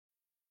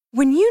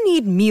When you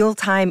need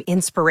mealtime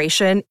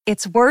inspiration,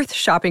 it's worth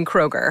shopping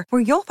Kroger,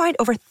 where you'll find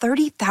over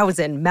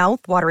 30,000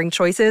 mouth-watering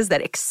choices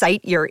that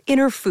excite your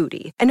inner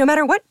foodie. And no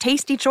matter what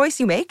tasty choice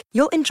you make,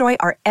 you'll enjoy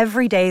our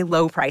everyday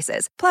low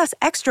prices, plus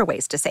extra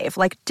ways to save,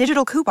 like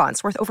digital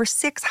coupons worth over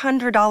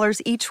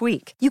 $600 each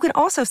week. You can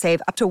also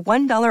save up to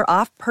 $1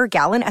 off per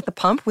gallon at the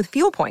pump with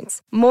fuel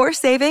points. More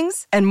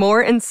savings and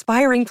more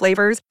inspiring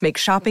flavors make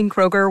shopping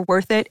Kroger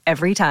worth it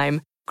every time.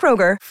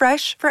 Kroger,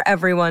 fresh for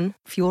everyone.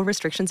 Fuel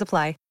restrictions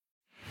apply.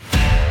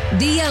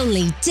 The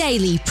only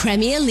daily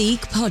Premier League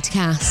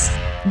podcast.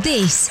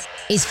 This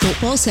is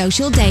Football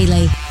Social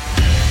Daily.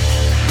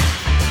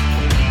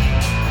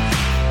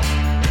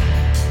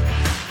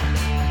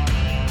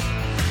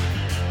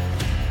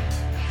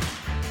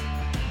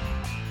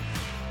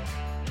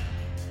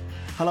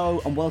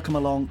 Hello and welcome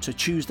along to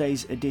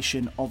Tuesday's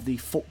edition of the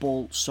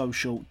Football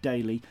Social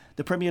Daily.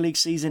 The Premier League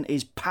season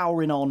is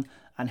powering on,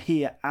 and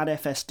here at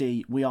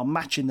FSD we are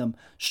matching them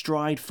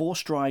stride for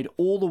stride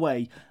all the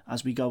way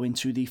as we go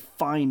into the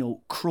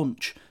final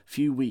crunch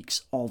few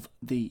weeks of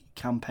the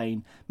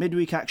campaign.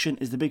 Midweek action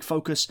is the big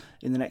focus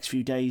in the next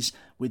few days,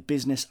 with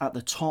business at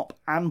the top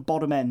and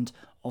bottom end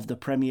of the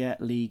Premier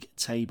League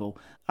table.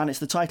 And it's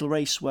the title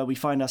race where we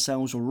find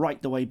ourselves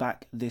right the way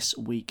back this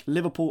week.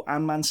 Liverpool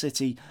and Man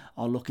City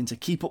are looking to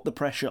keep up the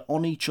pressure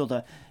on each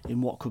other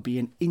in what could be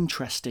an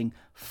interesting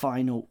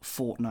final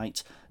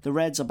fortnight. The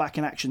Reds are back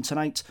in action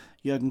tonight.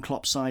 Jurgen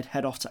Klopp's side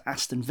head off to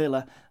Aston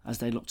Villa as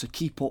they look to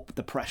keep up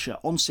the pressure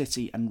on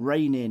City and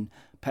rein in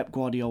Pep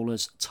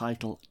Guardiola's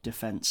title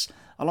defence.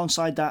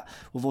 Alongside that,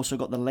 we've also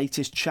got the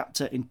latest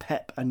chapter in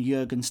Pep and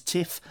Jurgen's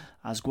tiff,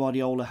 as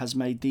Guardiola has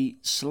made the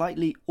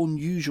slightly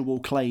unusual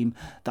claim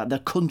that the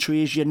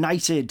country is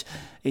united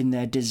in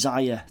their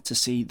desire to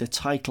see the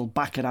title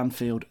back at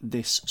Anfield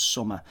this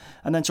summer.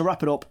 And then to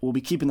wrap it up, we'll be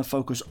keeping the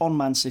focus on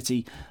Man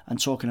City and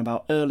talking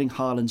about Erling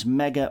Haaland's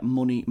mega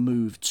money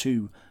move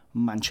to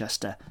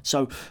Manchester.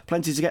 So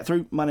plenty to get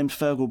through. My name's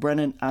Feargal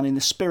Brennan, and in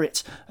the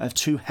spirit of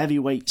two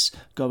heavyweights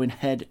going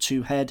head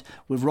to head,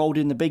 we've rolled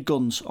in the big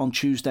guns on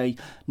Tuesday.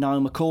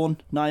 Niall McCaughan.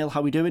 Niall,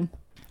 how we doing?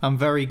 I'm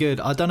very good.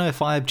 I don't know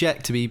if I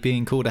object to be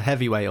being called a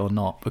heavyweight or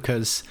not,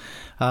 because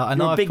I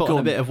know I've put on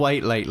a bit of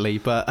weight lately,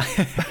 but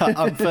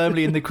I'm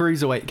firmly in the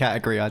cruiserweight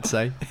category, I'd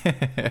say.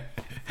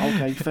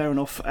 Okay, fair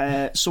enough.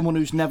 Someone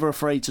who's never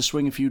afraid to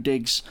swing a few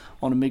digs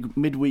on a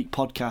midweek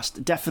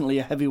podcast. Definitely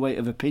a heavyweight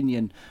of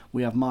opinion.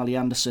 We have Marley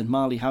Anderson.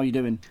 Marley, how are you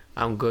doing?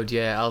 I'm good.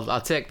 Yeah,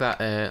 I'll take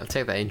that. I'll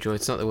take that intro.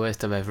 It's not the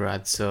worst I've ever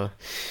had. So,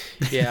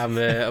 yeah,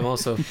 I'm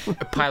also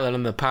piling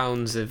on the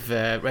pounds of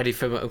ready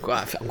for.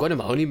 I'm going on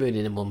my honeymoon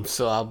in a month,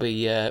 so I'll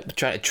be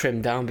trying to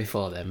trim down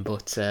before then.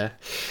 But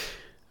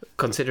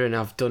considering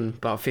I've done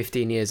about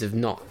 15 years of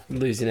not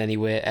losing any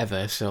weight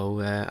ever, so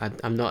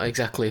I'm not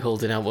exactly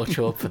holding out much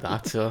hope for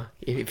that. So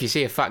if you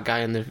see a fat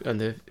guy on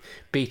the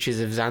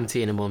beaches of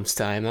Zante in a month's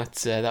time,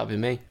 that'll be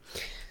me.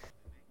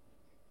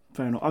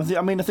 Fair enough.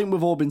 I think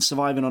we've all been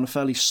surviving on a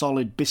fairly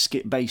solid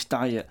biscuit-based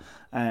diet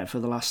for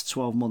the last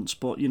 12 months,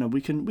 but you know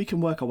we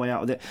can work our way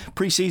out of it.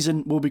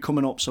 Pre-season will be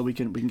coming up, so we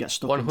can get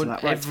stuck into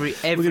that. Right.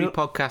 Every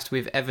podcast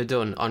we've ever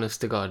done,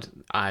 honest to God,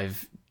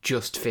 I've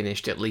just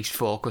finished at least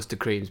 4 custard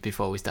creams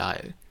before we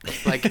started.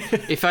 Like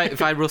if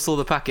I rustle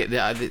the packet,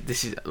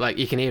 this is like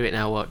you can hear it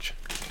now. Watch.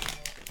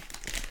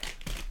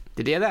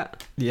 Did you hear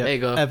that? Yeah. There you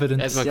go.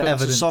 Evidence. It's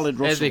a solid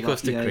rustle. There's my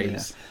custard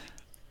creams. Yeah.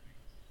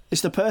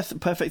 It's the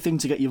perfect thing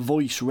to get your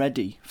voice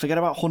ready. Forget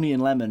about honey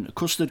and lemon.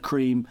 Custard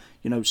cream,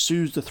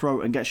 soothes the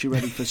throat and gets you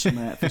ready for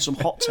some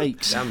hot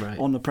takes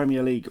on the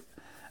Premier League.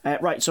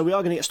 Right, so we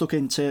are going to get stuck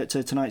into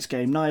tonight's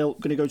game. Niall,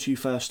 going to go to you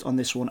first on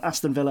this one.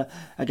 Aston Villa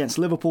against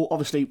Liverpool,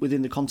 obviously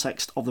within the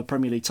context of the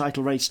Premier League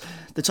title race.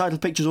 The title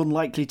picture is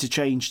unlikely to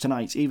change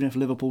tonight, even if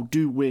Liverpool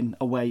do win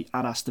away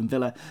at Aston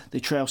Villa. They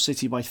trail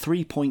City by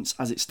 3 points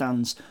as it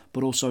stands,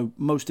 but also,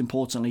 most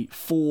importantly,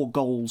 4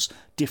 goals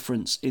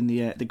difference in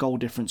the goal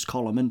difference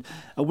column. And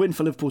a win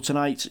for Liverpool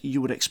tonight,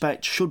 you would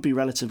expect, should be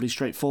relatively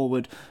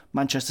straightforward.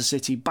 Manchester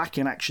City back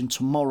in action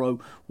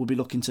tomorrow will be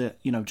looking to,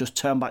 just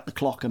turn back the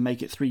clock and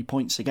make it 3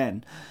 points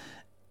again.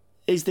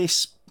 Is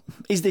this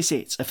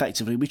it,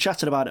 effectively? We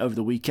chatted about it over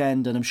the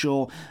weekend, and I'm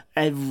sure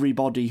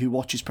everybody who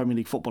watches Premier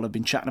League football have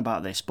been chatting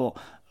about this, but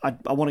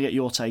I want to get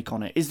your take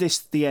on it. Is this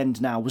the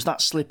end now? Was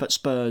that slip at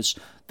Spurs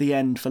the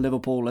end for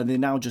Liverpool, and they're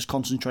now just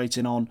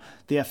concentrating on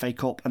the FA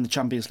Cup and the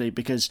Champions League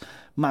because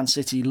Man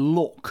City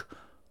look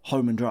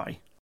home and dry?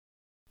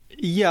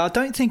 Yeah, I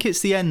don't think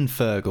it's the end,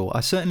 Feargal. I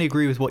certainly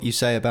agree with what you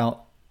say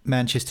about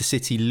Manchester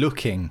City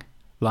looking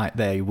like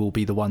they will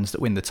be the ones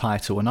that win the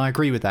title, and I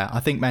agree with that.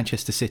 I think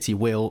Manchester City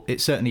will.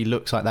 It certainly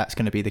looks like that's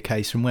going to be the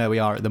case from where we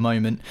are at the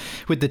moment,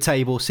 with the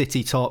table,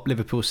 City top,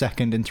 Liverpool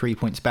second and 3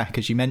 points back,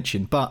 as you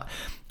mentioned. But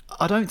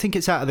I don't think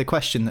it's out of the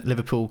question that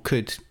Liverpool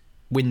could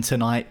win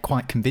tonight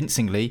quite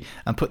convincingly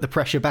and put the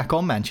pressure back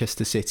on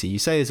Manchester City. You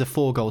say there's a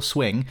 4-goal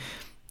swing.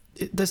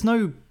 There's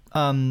no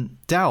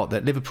doubt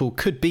that Liverpool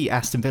could beat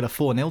Aston Villa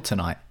 4-0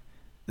 tonight.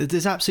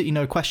 There's absolutely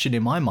no question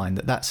in my mind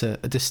that that's a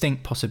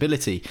distinct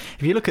possibility.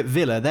 If you look at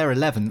Villa, they're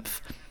 11th.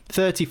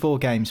 34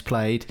 games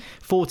played,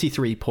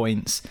 43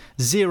 points,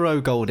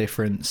 0 goal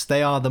difference.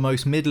 They are the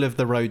most middle of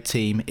the road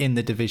team in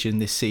the division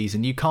this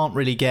season. You can't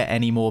really get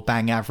any more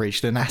bang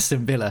average than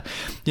Aston Villa.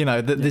 You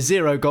know, the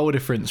 0 goal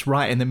difference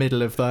right in the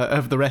middle of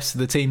the rest of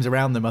the teams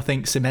around them, I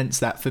think cements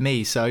that for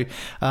me. So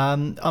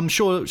I'm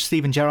sure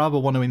Steven Gerrard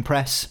will want to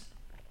impress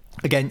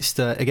against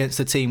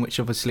a team which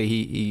obviously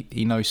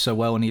he knows so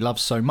well and he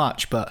loves so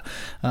much, but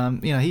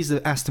he's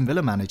the Aston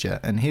Villa manager,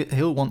 and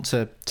he'll want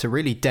to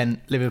really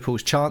dent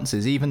Liverpool's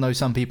chances, even though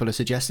some people are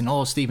suggesting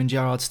Steven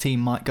Gerrard's team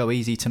might go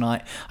easy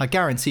tonight. I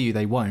guarantee you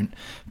they won't.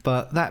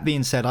 But that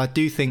being said, I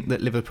do think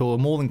that Liverpool are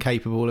more than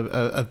capable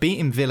of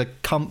beating Villa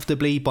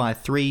comfortably by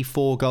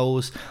 3-4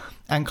 goals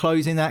and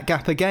closing that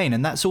gap again,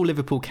 and that's all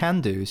Liverpool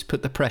can do, is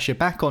put the pressure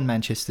back on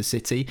Manchester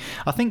City.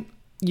 I think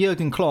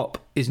Jurgen Klopp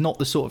is not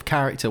the sort of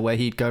character where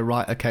he'd go,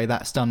 right, okay,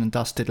 that's done and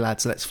dusted,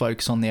 lads, let's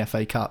focus on the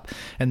FA Cup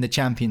and the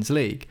Champions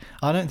League.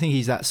 I don't think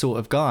he's that sort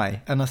of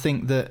guy. And I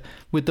think that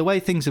with the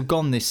way things have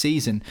gone this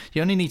season,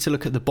 you only need to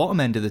look at the bottom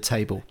end of the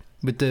table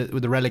with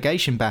the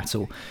relegation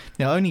battle.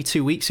 Only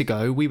 2 weeks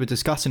ago, we were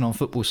discussing on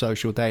Football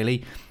Social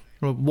Daily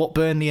what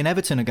Burnley and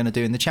Everton are going to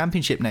do in the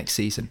Championship next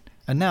season.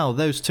 And now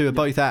those two are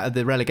both out of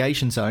the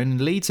relegation zone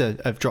and Leeds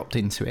have dropped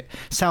into it.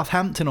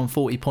 Southampton on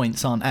 40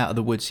 points aren't out of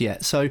the woods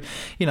yet. So,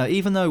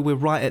 even though we're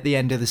right at the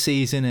end of the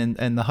season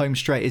and the home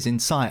straight is in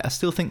sight, I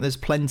still think there's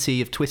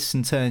plenty of twists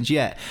and turns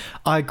yet.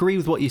 I agree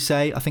with what you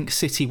say. I think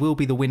City will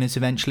be the winners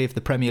eventually of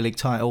the Premier League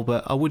title,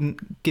 but I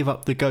wouldn't give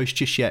up the ghost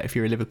just yet if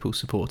you're a Liverpool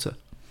supporter.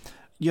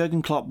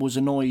 Jurgen Klopp was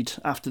annoyed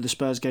after the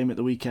Spurs game at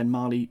the weekend,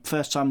 Marley.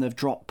 First time they've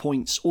dropped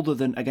points other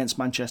than against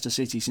Manchester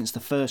City since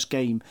the first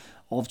game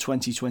of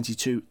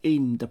 2022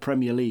 in the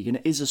Premier League. And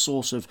it is a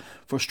source of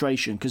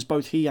frustration because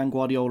both he and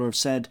Guardiola have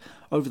said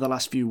over the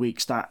last few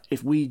weeks that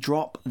if we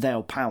drop,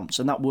 they'll pounce.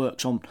 And that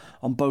works on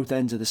both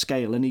ends of the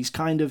scale. And he's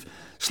kind of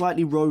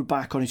slightly rode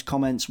back on his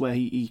comments where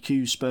he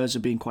accused Spurs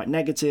of being quite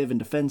negative and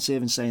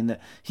defensive and saying that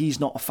he's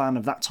not a fan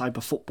of that type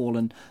of football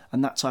and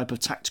that type of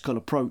tactical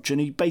approach. And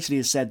he basically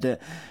has said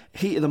that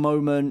heat of the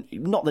moment,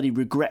 not that he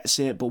regrets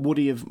it, but would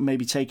he have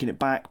maybe taken it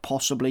back?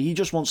 Possibly. He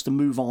just wants to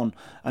move on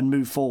and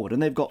move forward.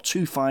 And they've got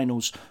 2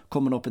 finals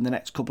coming up in the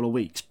next couple of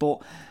weeks.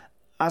 But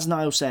as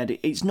Niall said,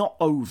 it's not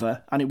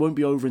over, and it won't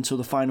be over until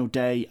the final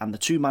day, and the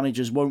 2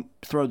 managers won't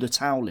throw the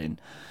towel in.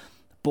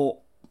 But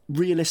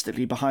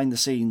realistically, behind the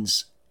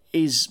scenes,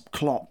 is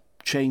Klopp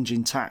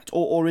changing tact?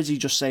 Or is he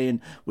just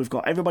saying, we've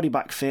got everybody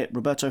back fit,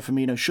 Roberto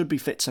Firmino should be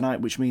fit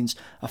tonight, which means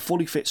a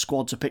fully fit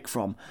squad to pick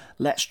from.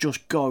 Let's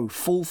just go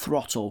full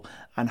throttle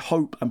and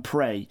hope and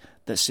pray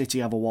that City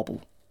have a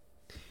wobble.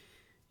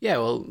 Yeah,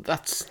 well,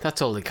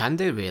 that's all they can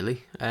do,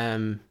 really.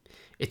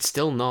 It's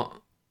still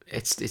not.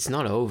 It's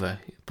not over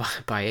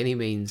by any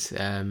means.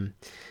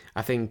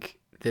 I think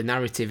the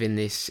narrative in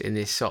this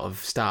sort of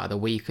start of the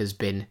week has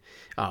been,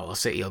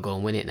 City will go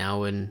and win it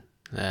now, and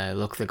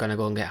look, they're going to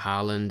go and get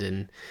Haaland,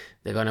 and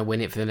they're going to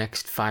win it for the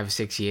next 5 or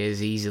 6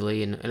 years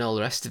easily, and all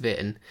the rest of it.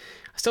 And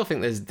I still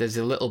think there's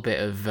a little bit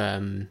of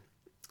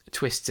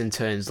twists and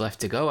turns left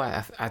to go.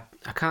 I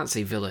can't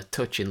see Villa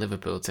touching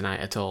Liverpool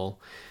tonight at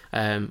all.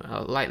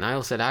 Like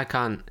Niall said,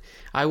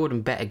 I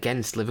wouldn't bet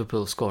against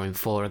Liverpool scoring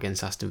 4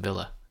 against Aston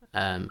Villa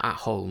at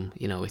home.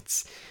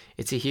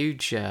 It's a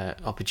huge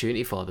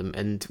opportunity for them,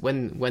 and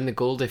when the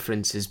goal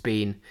difference has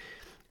been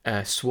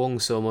swung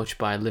so much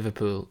by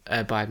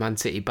by Man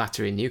City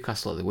battering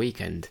Newcastle at the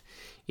weekend,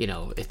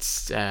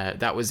 it's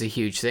that was a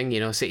huge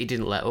thing. City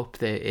didn't let up.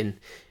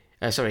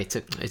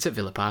 It's at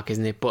Villa Park,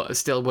 isn't it? But I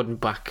still wouldn't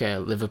back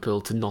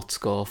Liverpool to not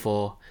score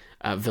 4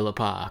 at Villa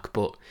Park.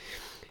 But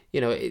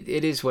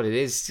it is what it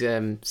is.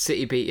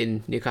 City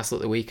beating Newcastle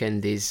at the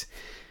weekend is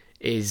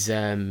they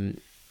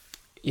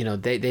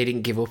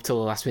didn't give up till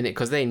the last minute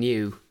because they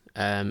knew,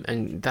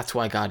 and that's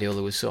why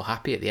Guardiola was so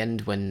happy at the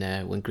end when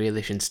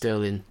Grealish and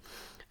Sterling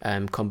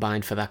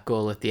combined for that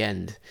goal at the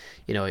end.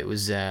 It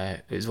was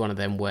one of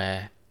them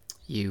where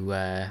you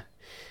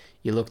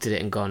looked at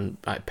it and gone,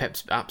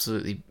 Pep's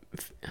absolutely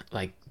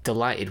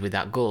delighted with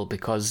that goal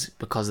because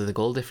of the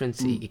goal difference.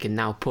 He can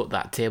now put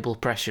that table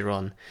pressure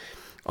on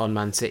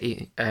Man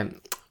City,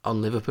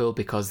 on Liverpool,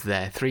 because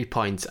they're 3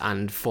 points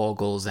and 4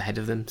 goals ahead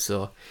of them.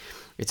 So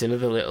it's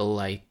another little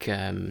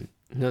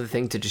another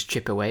thing to just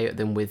chip away at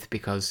them with,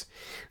 because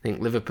I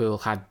think Liverpool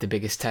had the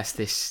biggest test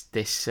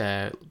this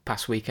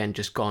past weekend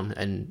just gone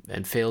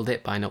and failed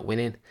it by not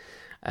winning.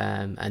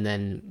 And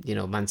then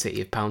Man City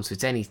have pounced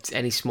with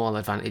any small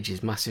advantage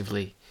is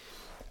massively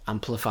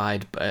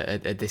amplified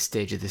at this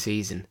stage of the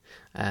season,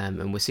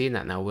 and we're seeing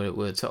that now.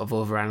 We're sort of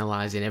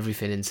overanalyzing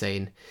everything and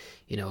saying,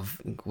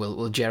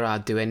 will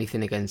Gerrard do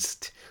anything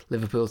against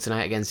Liverpool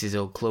tonight against his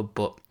old club?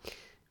 But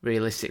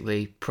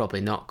realistically,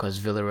 probably not, because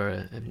Villa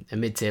are a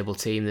mid-table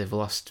team. They've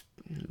lost,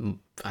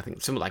 I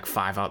think, something like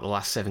 5 out of the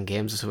last 7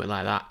 games or something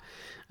like that.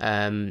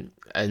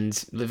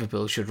 And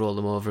Liverpool should roll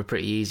them over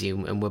pretty easy,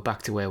 and we're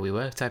back to where we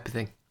were, type of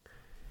thing.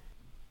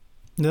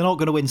 They're not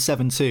going to win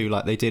 7-2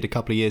 like they did a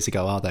couple of years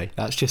ago, are they?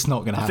 That's just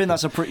not going to happen. I think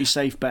that's a pretty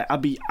safe bet.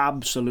 I'd be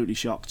absolutely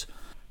shocked.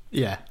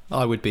 Yeah,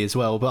 I would be as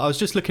well. But I was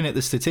just looking at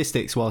the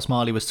statistics whilst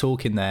Marley was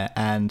talking there,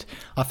 and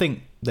I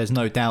think there's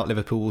no doubt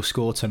Liverpool will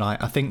score tonight.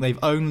 I think they've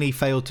only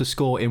failed to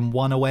score in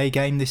one away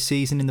game this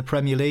season in the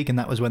Premier League, and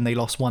that was when they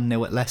lost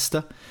 1-0 at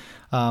Leicester.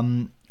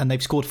 And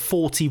they've scored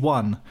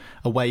 41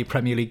 away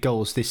Premier League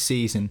goals this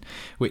season,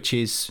 which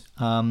is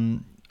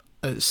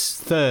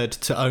third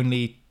to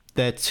only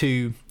their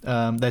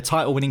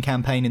title-winning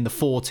campaign in the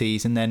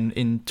 40s, and then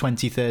in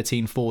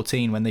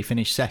 2013-14 when they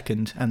finished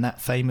second, and that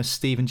famous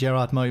Steven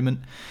Gerrard moment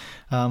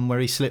where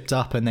he slipped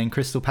up, and then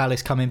Crystal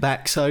Palace coming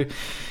back. So,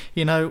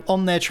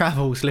 on their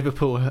travels,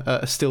 Liverpool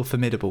are still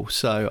formidable.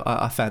 So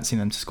I fancy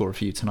them to score a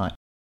few tonight.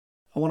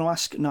 I want to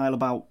ask Niall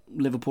about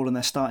Liverpool and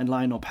their starting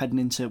lineup heading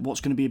into what's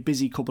going to be a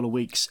busy couple of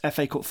weeks.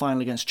 FA Cup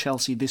final against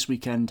Chelsea this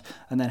weekend,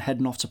 and then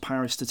heading off to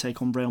Paris to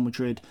take on Real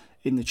Madrid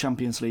in the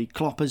Champions League.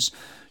 Klopp has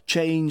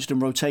changed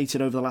and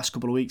rotated over the last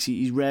couple of weeks.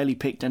 He's rarely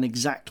picked an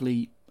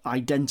exactly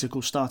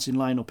identical starting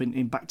lineup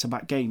in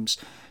back-to-back games.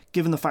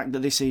 Given the fact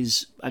that this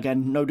is,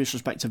 again, no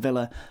disrespect to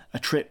Villa, a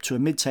trip to a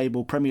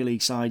mid-table Premier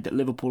League side that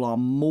Liverpool are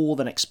more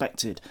than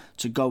expected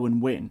to go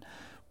and win,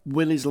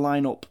 will his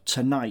lineup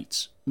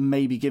tonight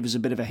maybe give us a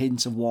bit of a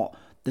hint of what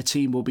the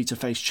team will be to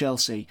face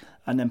Chelsea,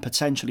 and then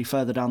potentially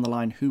further down the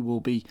line who will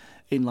be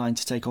in line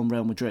to take on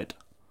Real Madrid?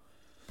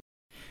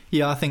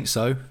 Yeah, I think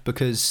so,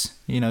 because,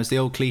 as the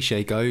old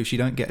cliche goes, you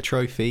don't get a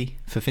trophy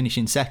for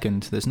finishing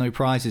second. There's no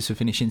prizes for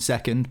finishing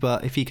second,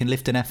 but if you can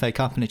lift an FA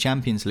Cup and a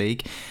Champions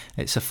League,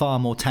 it's a far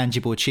more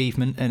tangible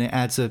achievement, and it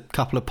adds a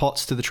couple of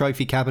pots to the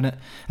trophy cabinet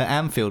at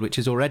Anfield, which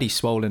is already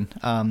swollen,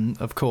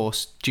 of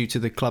course, due to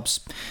the club's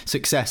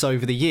success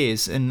over the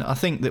years. And I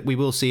think that we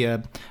will see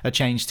a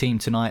changed team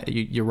tonight.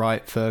 You're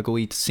right, Feargal.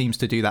 He seems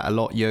to do that a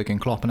lot, Jurgen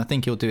Klopp, and I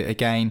think he'll do it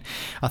again.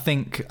 I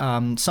think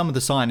some of the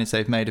signings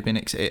they've made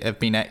have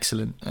been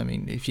excellent. I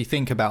mean, if you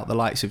think about the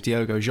likes of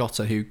Diogo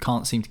Jota, who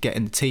can't seem to get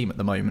in the team at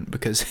the moment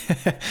because,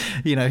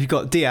 you've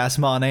got Diaz,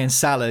 Mane and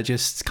Salah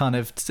just kind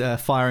of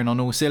firing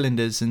on all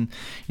cylinders. And,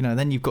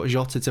 then you've got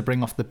Jota to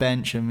bring off the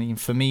bench. I mean,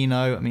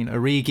 Firmino,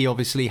 Origi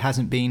obviously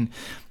hasn't been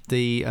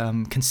the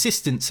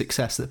consistent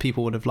success that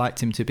people would have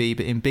liked him to be,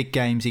 but in big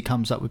games he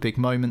comes up with big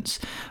moments.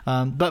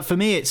 But for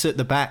me, it's at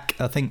the back.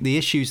 I think the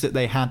issues that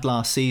they had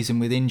last season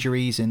with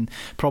injuries and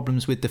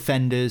problems with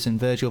defenders, and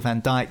Virgil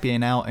van Dijk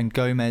being out and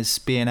Gomez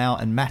being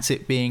out and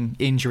Matip being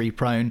injury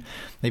prone,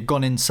 they've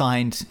gone and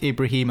signed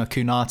Ibrahima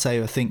Konate,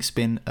 who I think's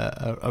been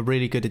a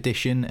really good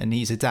addition, and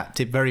he's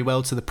adapted very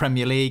well to the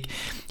Premier League.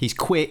 He's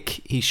quick,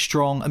 he's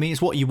strong.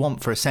 It's what you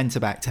want for a centre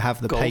back, to have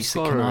the pace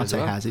that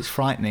Konate has. It's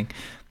frightening.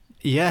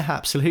 Yeah,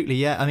 absolutely.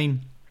 Yeah,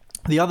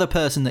 the other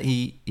person that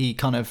he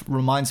kind of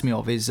reminds me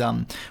of is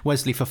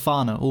Wesley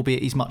Fofana,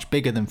 albeit he's much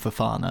bigger than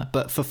Fofana.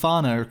 But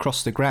Fofana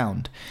across the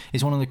ground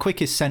is one of the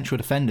quickest central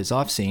defenders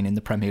I've seen in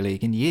the Premier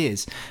League in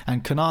years.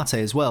 And Konate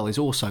as well is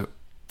also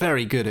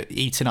very good at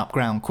eating up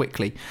ground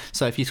quickly.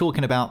 So if you're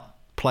talking about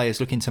players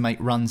looking to make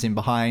runs in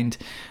behind,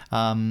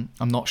 I'm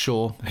not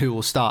sure who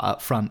will start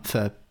up front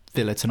for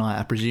Villa tonight.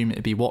 I presume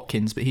it'd be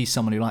Watkins, but he's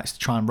someone who likes to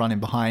try and run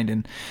in behind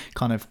and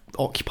kind of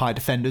occupy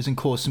defenders and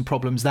cause some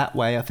problems that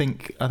way. I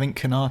think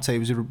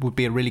Konate would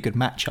be a really good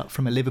matchup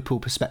from a Liverpool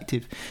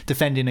perspective,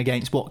 defending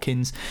against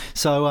Watkins.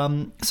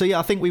 So yeah,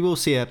 I think we will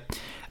see a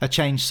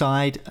changed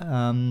side.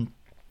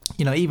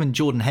 Even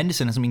Jordan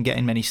Henderson hasn't been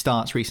getting many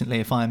starts recently,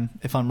 if I'm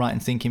right in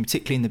thinking,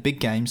 particularly in the big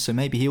games. So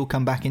maybe he'll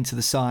come back into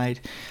the side.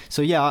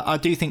 So yeah, I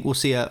do think we'll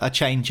see a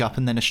change up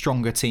and then a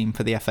stronger team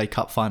for the FA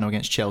Cup final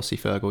against Chelsea.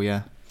 Feargal,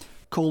 yeah.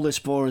 Call this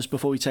for us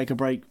before we take a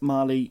break.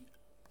 Marley,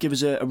 give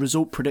us a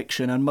result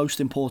prediction, and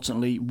most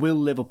importantly, will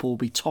Liverpool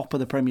be top of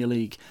the Premier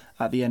League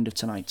at the end of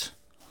tonight?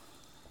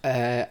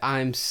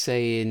 I'm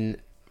saying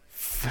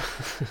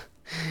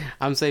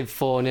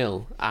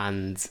 4-0,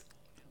 and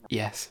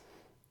yes.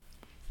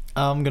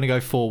 I'm going to go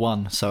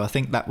 4-1, so I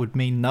think that would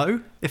mean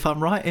no, if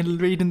I'm right in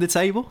reading the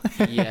table.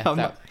 Yeah,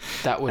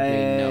 that would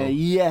mean no.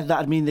 Yeah,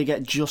 that'd mean they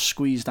get just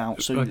squeezed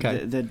out, so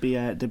okay. there'd be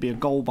a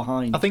goal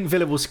behind. I think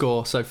Villa will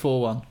score, so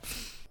 4-1.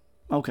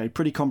 Okay,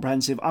 pretty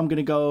comprehensive. I'm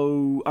gonna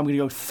go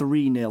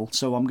 3-0.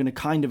 So I'm gonna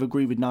kind of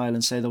agree with Niall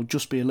and say they'll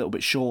just be a little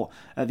bit short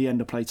at the end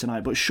of play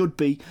tonight, but should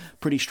be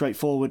pretty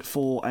straightforward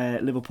for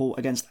Liverpool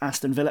against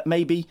Aston Villa.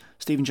 Maybe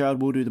Steven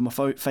Gerrard will do them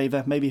a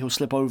favour. Maybe he'll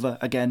slip over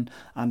again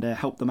and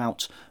help them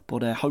out.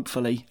 But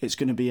hopefully it's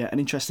going to be an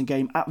interesting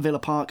game at Villa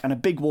Park and a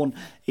big one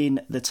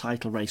in the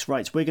title race.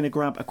 Right, we're going to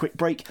grab a quick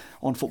break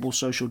on Football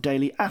Social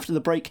Daily. After the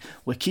break,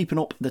 we're keeping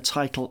up the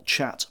title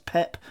chat.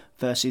 Pep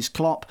versus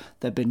Klopp.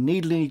 They've been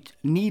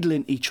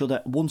needling each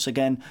other once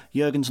again.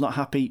 Jurgen's not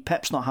happy,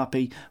 Pep's not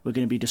happy. We're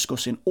going to be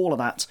discussing all of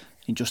that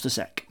in just a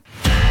sec.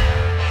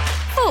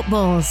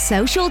 Football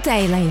Social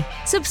Daily.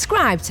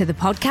 Subscribe to the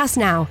podcast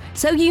now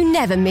so you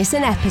never miss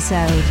an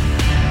episode.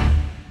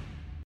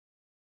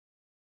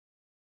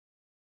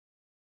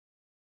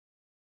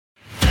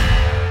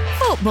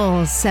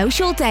 Football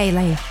Social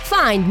Daily.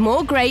 Find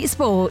more great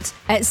sport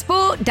at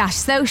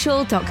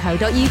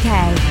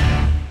sport-social.co.uk.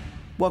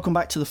 Welcome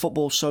back to the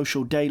Football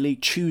Social Daily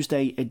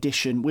Tuesday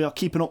edition. We are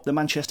keeping up the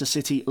Manchester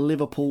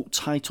City-Liverpool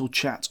title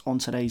chat on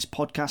today's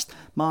podcast.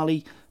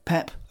 Marley,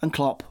 Pep and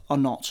Klopp are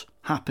not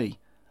happy.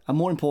 And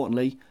more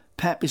importantly,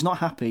 Pep is not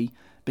happy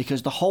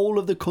because the whole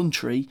of the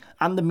country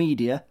and the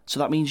media, so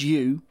that means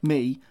you,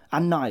 me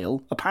and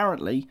Niall,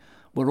 apparently,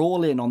 we're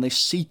all in on this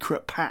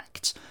secret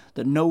pact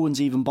that no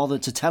one's even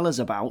bothered to tell us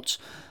about,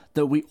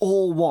 that we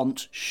all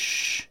want,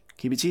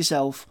 keep it to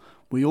yourself,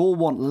 we all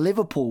want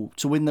Liverpool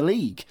to win the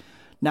league.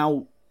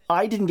 Now,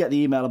 I didn't get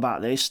the email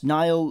about this.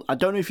 Niall, I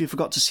don't know if you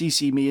forgot to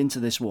CC me into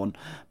this one,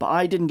 but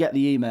I didn't get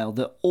the email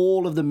that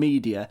all of the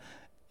media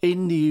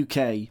in the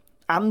UK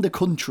and the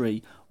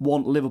country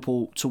want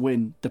Liverpool to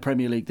win the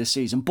Premier League this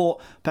season.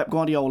 But Pep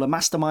Guardiola,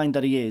 mastermind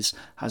that he is,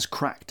 has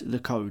cracked the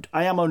code.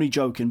 I am only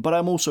joking, but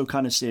I'm also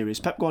kind of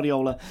serious. Pep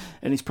Guardiola,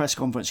 in his press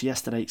conference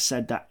yesterday,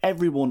 said that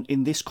everyone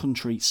in this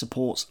country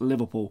supports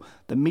Liverpool.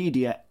 The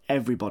media,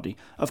 everybody.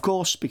 Of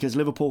course, because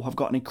Liverpool have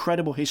got an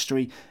incredible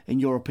history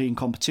in European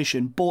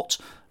competition, but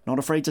not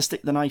afraid to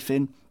stick the knife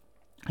in.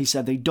 He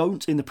said they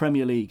don't in the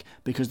Premier League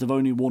because they've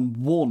only won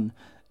one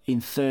in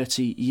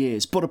 30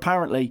 years. But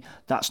apparently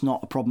that's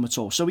not a problem at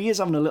all. So he is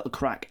having a little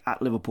crack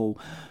at Liverpool.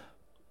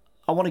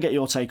 I want to get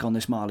your take on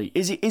this, Marley.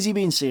 Is he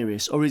being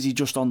serious or is he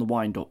just on the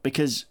wind-up?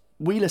 Because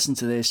we listen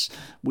to this,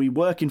 we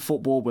work in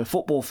football, we're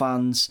football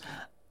fans.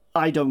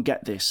 I don't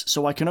get this.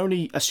 So I can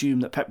only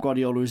assume that Pep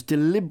Guardiola is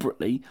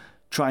deliberately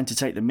trying to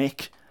take the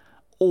mick,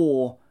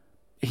 or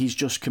he's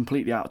just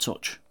completely out of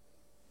touch.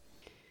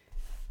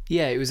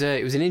 Yeah, it was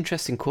an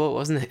interesting quote,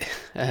 wasn't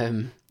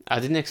it? I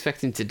didn't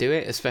expect him to do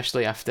it,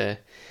 especially after,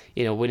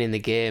 winning the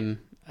game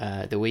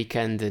the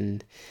weekend.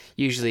 And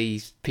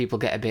usually people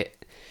get a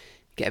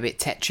bit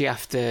tetchy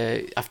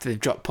after they've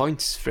dropped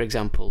points, for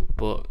example.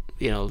 But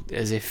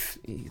as if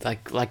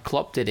like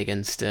Klopp did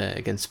against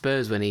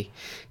Spurs when he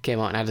came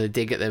out and had a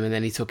dig at them, and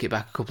then he took it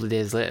back a couple of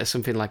days later,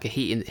 something like a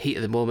heat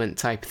of the moment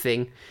type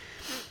thing.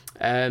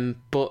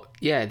 But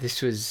yeah,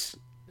 this was.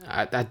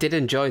 I did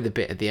enjoy the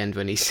bit at the end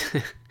when he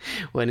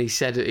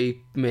said that he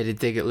made a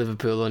dig at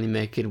Liverpool only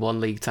making one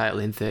league title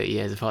in 30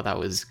 years. I thought that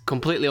was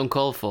completely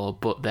uncalled for,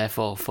 but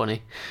therefore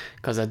funny,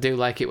 because I do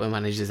like it when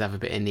managers have a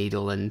bit of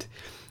needle. And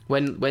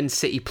when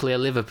City play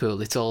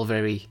Liverpool, it's all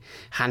very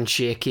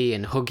handshaky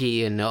and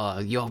huggy, and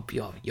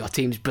your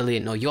team's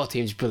brilliant, or your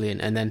team's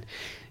brilliant, and then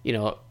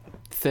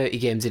 30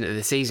 games into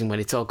the season, when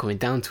it's all coming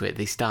down to it,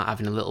 they start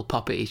having a little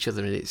pop at each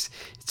other, and it's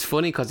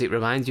funny because it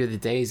reminds you of the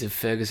days of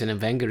Ferguson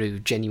and Wenger, who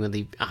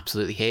genuinely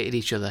absolutely hated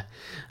each other,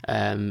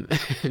 and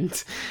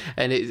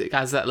it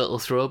has that little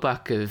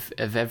throwback of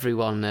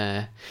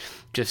everyone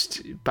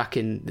just back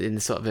in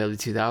the sort of early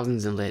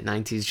 2000s and late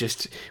 90s,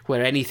 just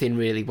where anything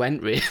really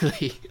went, really.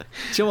 Do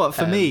you know what,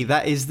 for me,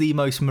 that is the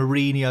most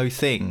Mourinho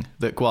thing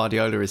that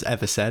Guardiola has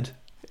ever said.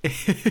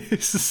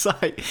 It's just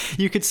like,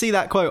 you could see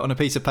that quote on a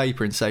piece of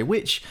paper and say,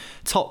 which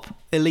top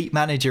elite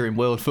manager in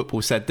world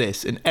football said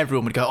this, and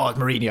everyone would go,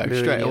 Mourinho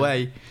straight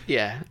away.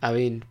 Yeah, I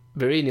mean,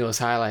 Mourinho's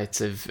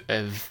highlights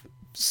of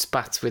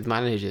spats with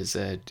managers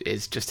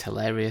is just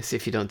hilarious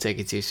if you don't take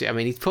it too seriously. I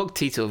mean, he poked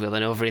Tito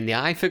Villanova in the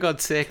eye, for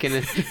God's sake, in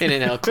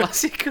an El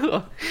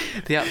Clasico.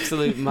 The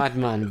absolute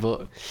madman.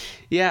 But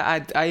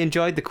yeah, I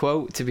enjoyed the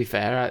quote, to be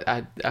fair.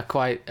 I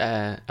quite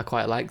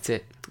liked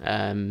it.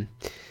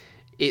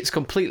 It's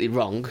completely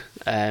wrong.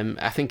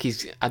 I think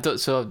I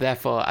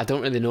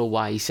don't really know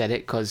why he said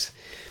it, because,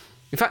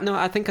 in fact, no,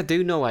 I think I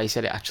do know why he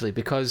said it, actually,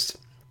 because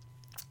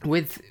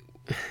with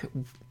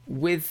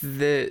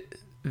the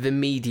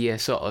media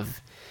sort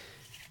of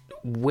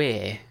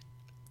way,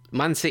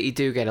 Man City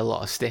do get a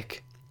lot of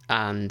stick,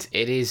 and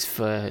it is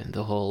for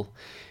the whole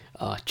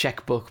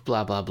checkbook,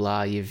 blah blah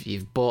blah.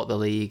 You've bought the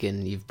league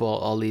and you've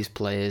bought all these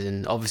players,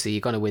 and obviously you're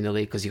going to win the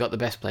league because you got the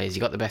best players,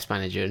 you got the best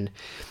manager, and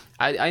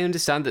I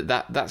understand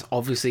that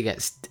obviously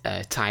gets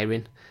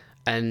tiring,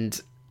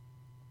 and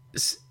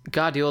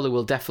Guardiola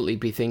will definitely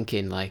be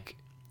thinking, like,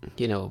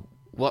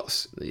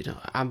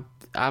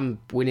 I'm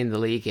winning the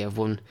league here. I've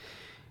won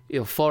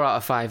 4 out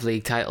of 5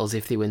 league titles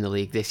if they win the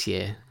league this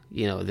year.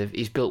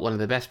 He's built one of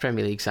the best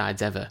Premier League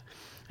sides ever,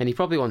 and he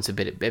probably wants a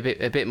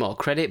bit more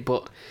credit.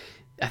 But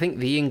I think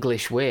the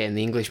English way and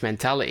the English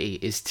mentality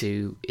is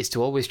to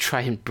always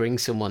try and bring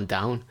someone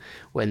down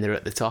when they're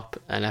at the top,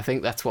 and I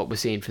think that's what we're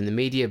seeing from the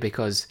media,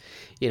 because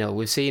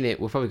we've seen it.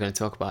 We're probably going to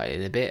talk about it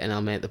in a bit, and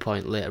I'll make the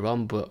point later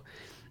on. But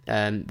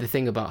the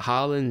thing about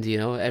Haaland,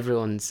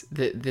 everyone's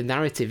the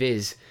narrative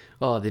is,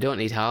 they don't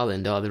need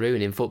Haaland, or they're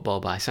ruining football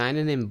by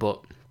signing him,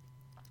 but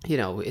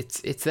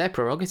it's their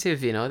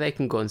prerogative. They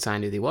can go and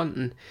sign who they want,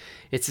 and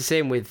it's the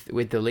same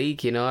with the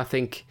league. I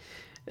think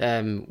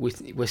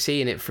we're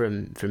seeing it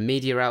from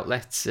media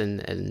outlets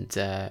and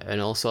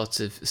all sorts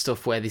of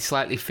stuff where they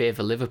slightly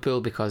favour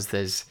Liverpool because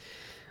there's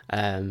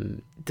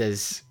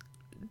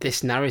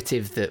this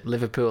narrative that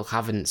Liverpool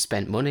haven't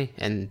spent money,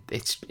 and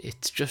it's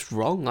just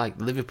wrong.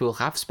 Like, Liverpool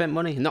have spent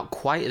money, not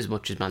quite as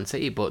much as Man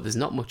City, but there's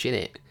not much in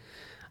it.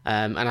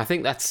 And I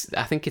think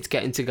it's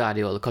getting to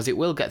Guardiola, because it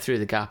will get through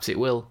the gaps. It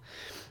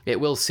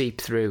will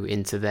seep through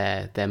into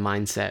their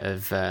mindset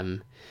of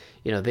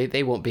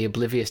they won't be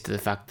oblivious to the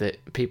fact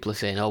that people are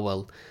saying,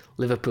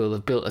 Liverpool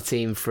have built a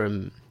team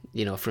from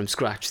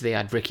scratch. They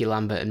had Ricky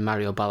Lambert and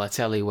Mario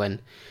Balotelli when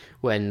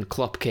when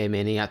Klopp came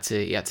in, he had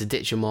to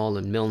ditch them all,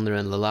 and Milner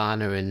and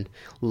Lallana and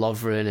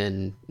Lovren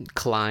and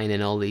Klein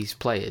and all these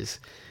players.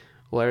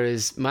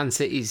 Whereas Man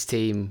City's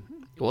team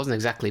wasn't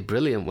exactly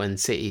brilliant when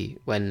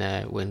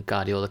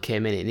Guardiola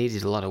came in. It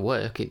needed a lot of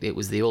work. It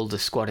was the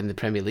oldest squad in the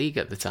Premier League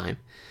at the time.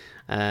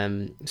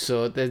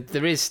 So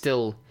there is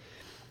still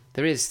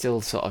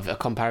sort of a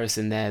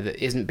comparison there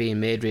that isn't being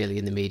made really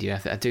in the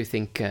media. I do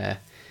think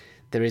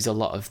there is a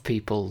lot of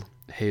people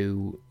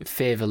who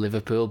favour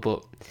Liverpool,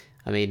 but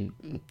I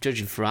mean,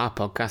 judging for our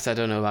podcast, I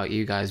don't know about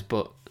you guys,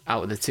 but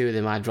out of the two of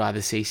them, I'd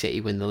rather see City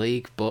win the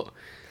league. But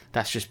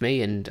that's just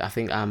me, and I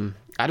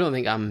don't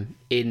think I'm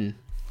in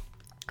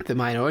the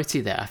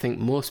minority there. I think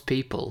most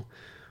people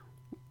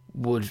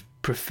would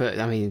prefer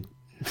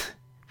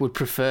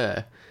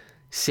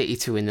City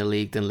to win the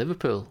league than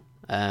Liverpool.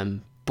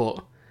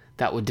 But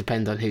that would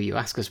depend on who you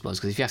ask, I suppose.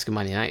 Because if you ask a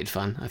Man United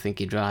fan, I think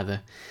he'd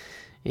rather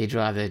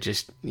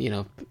just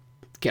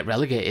get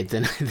relegated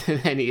than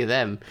any of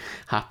them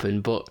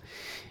happen. But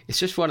it's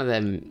just one of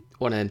them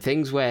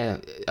things where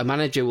a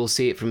manager will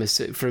see it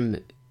from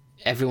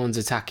everyone's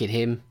attacking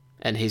him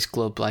and his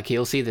club. Like,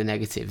 he'll see the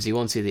negatives, he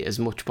won't see as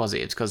much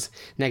positives, because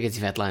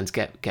negative headlines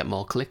get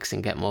more clicks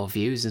and get more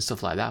views and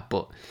stuff like that.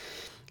 But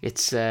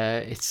it's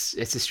a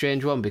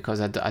strange one, because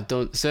I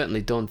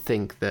certainly don't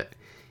think that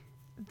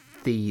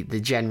the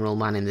general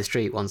man in the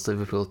street wants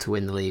Liverpool to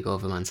win the league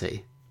over Man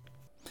City.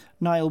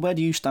 Niall, where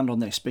do you stand on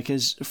this?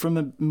 Because from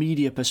a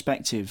media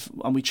perspective,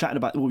 and we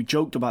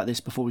joked about this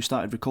before we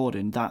started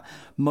recording, that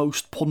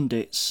most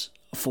pundits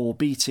for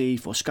BT,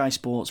 for Sky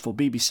Sports, for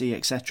BBC,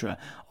 etc.,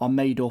 are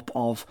made up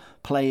of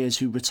players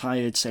who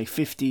retired, say,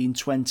 15,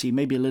 20,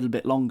 maybe a little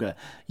bit longer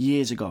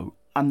years ago.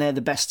 And they're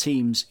the best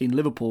teams in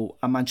Liverpool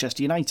and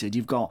Manchester United.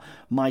 You've got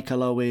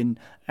Michael Owen,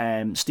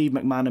 Steve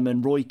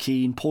McManaman, Roy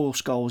Keane, Paul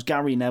Scholes,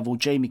 Gary Neville,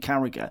 Jamie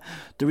Carragher.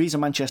 The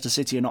reason Manchester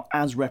City are not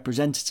as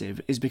representative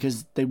is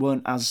because they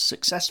weren't as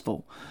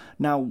successful.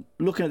 Now,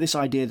 looking at this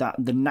idea that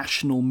the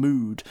national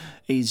mood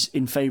is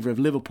in favour of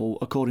Liverpool,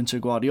 according to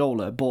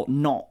Guardiola, but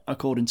not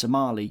according to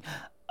Marley,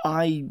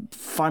 I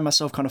find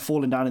myself kind of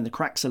falling down in the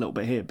cracks a little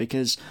bit here,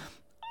 because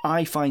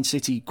I find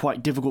City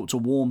quite difficult to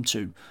warm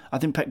to. I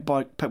think Pep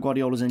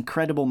Guardiola is an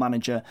incredible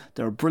manager.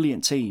 They're a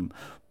brilliant team.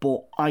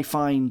 But I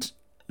find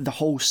the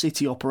whole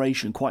City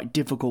operation quite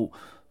difficult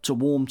to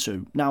warm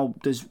to. Now,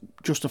 there's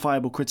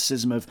justifiable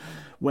criticism of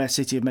where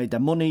City have made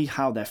their money,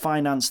 how they're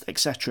financed,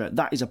 etc.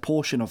 That is a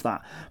portion of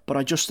that. But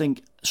I just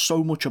think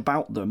so much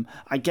about them.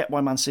 I get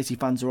why Man City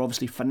fans are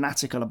obviously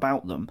fanatical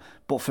about them.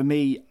 But for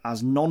me,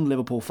 as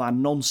non-Liverpool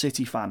fan,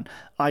 non-City fan,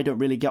 I don't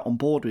really get on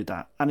board with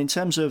that. And in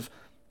terms of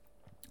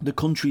the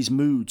country's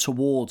mood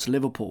towards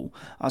Liverpool,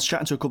 I was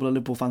chatting to a couple of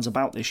Liverpool fans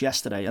about this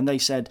yesterday, and they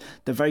said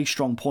the very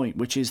strong point,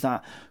 which is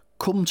that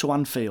come to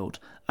Anfield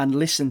and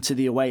listen to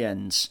the away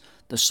ends,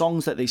 the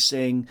songs that they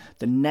sing,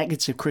 the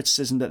negative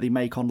criticism that they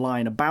make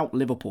online about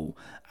Liverpool,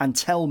 and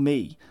tell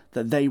me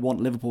that they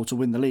want Liverpool to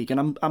win the league.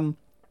 And I'm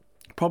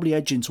probably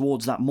edging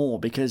towards that more,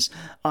 because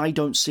I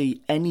don't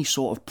see any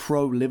sort of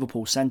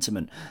pro-Liverpool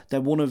sentiment. They're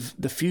one of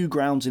the few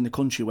grounds in the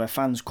country where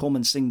fans come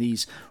and sing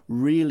these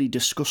really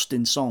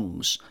disgusting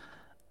songs.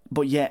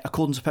 But yet,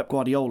 according to Pep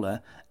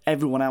Guardiola,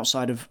 everyone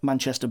outside of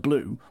Manchester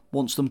Blue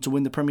wants them to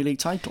win the Premier League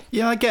title.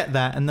 Yeah, I get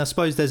that. And I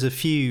suppose there's a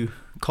few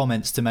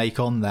comments to make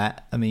on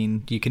that. I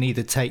mean, you can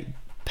either take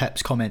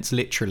Pep's comments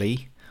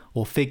literally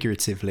or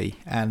figuratively,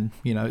 and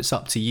it's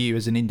up to you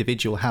as an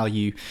individual how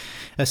you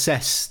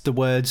assess the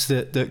words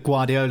that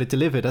Guardiola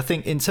delivered. I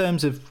think in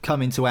terms of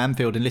coming to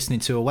Anfield and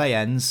listening to away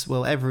ends,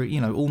 well,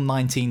 all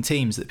 19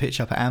 teams that pitch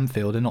up at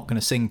Anfield are not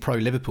going to sing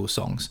pro-Liverpool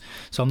songs,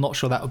 so I'm not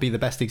sure that would be the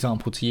best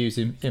example to use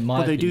in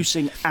my opinion. They do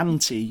sing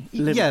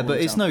anti-Liverpool. Yeah,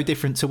 but it's no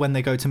different to when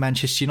they go to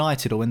Manchester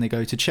United or when they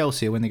go to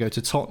Chelsea or when they go to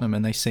Tottenham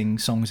and they sing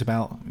songs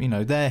about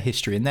their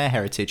history and their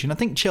heritage. And I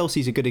think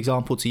Chelsea's a good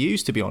example to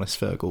use, to be honest,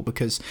 Feargal,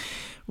 because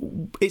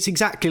it's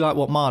exactly like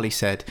what Marley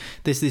said.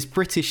 There's this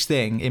British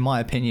thing, in my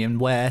opinion,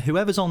 where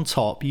whoever's on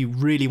top, you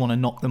really want to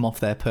knock them off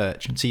their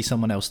perch and see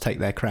someone else take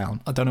their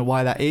crown. I don't know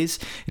why that is.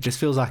 It just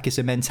feels like it's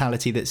a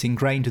mentality that's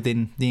ingrained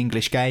within the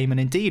English game and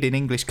indeed in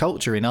English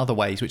culture in other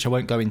ways, which I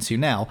won't go into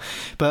now.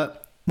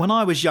 But when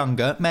I was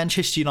younger,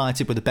 Manchester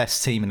United were the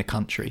best team in the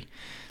country.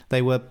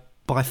 They were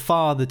by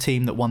far the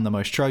team that won the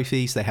most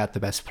trophies. They had the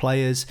best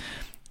players.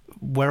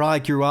 Where I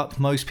grew up,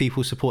 most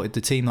people supported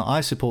the team that I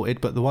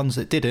supported, but the ones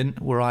that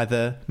didn't were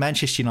either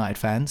Manchester United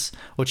fans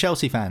or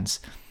Chelsea fans.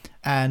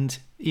 And,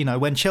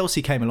 when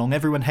Chelsea came along,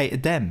 everyone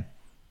hated them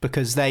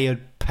because they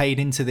had paid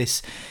into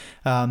this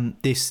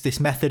this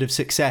method of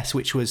success,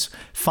 which was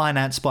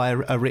financed by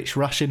a rich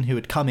Russian who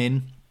had come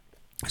in,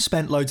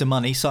 spent loads of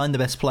money, signed the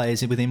best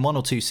players within 1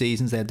 or 2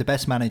 seasons. They had the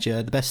best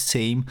manager, the best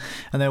team,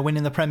 and they were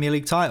winning the Premier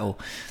League title.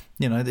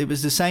 It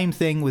was the same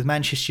thing with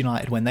Manchester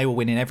United when they were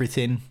winning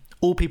everything.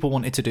 All people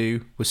wanted to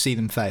do was see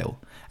them fail.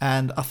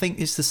 And I think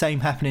it's the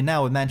same happening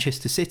now with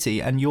Manchester City.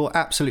 And you're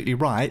absolutely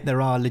right.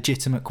 There are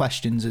legitimate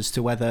questions as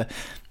to whether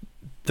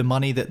the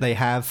money that they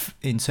have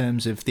in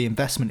terms of the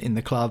investment in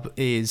the club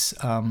is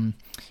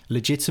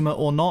legitimate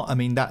or not. I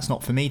mean, that's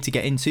not for me to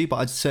get into, but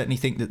I certainly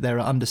think that there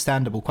are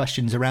understandable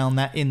questions around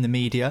that in the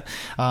media.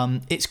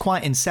 It's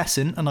quite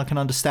incessant, and I can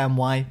understand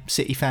why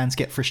City fans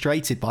get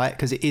frustrated by it,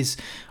 because it is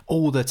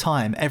all the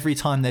time. Every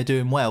time they're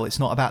doing well, it's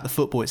not about the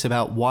football, it's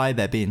about why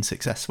they're being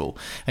successful.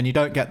 And you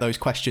don't get those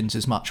questions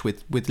as much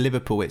with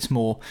Liverpool. It's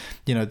more,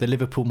 the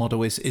Liverpool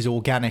model is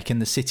organic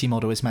and the City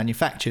model is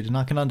manufactured, and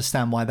I can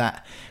understand why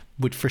that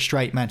would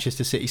frustrate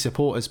Manchester City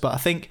supporters. But I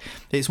think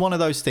it's one of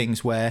those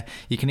things where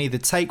you can either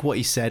take what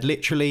he said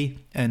literally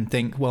and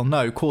think, well,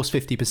 no, of course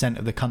 50%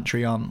 of the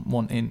country aren't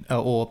wanting,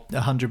 or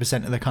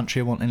 100% of the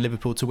country are wanting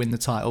Liverpool to win the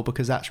title,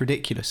 because that's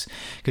ridiculous.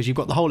 Because you've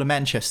got the whole of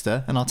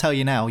Manchester, and I'll tell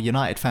you now,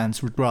 United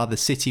fans would rather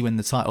City win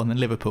the title than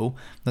Liverpool.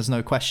 There's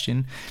no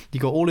question.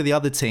 You've got all of the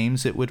other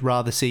teams that would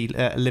rather see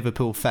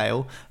Liverpool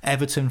fail.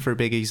 Everton, for a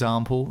big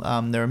example.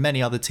 There are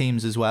many other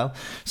teams as well.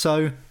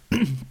 So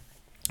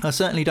I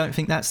certainly don't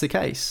think that's the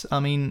case. I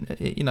mean,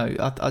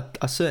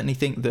 I certainly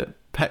think that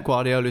Pep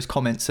Guardiola's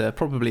comments are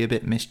probably a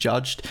bit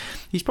misjudged.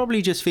 He's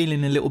probably just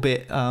feeling a little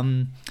bit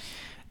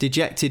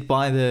dejected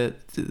by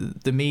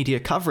the media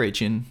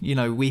coverage, and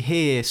we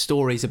hear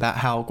stories about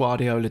how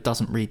Guardiola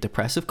doesn't read the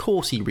press. Of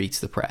course he reads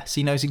the press.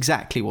 He knows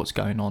exactly what's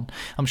going on.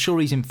 I'm sure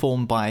he's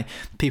informed by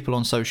people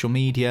on social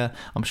media.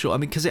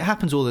 Because it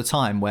happens all the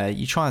time where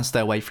you try and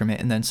stay away from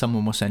it, and then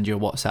someone will send you a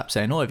WhatsApp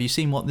saying, have you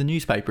seen what the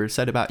newspaper has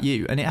said about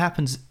you? And it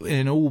happens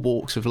in all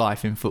walks of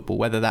life in football,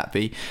 whether that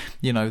be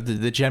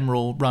the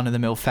general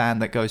run-of-the-mill fan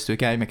that goes to a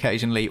game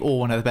occasionally, or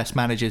one of the best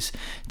managers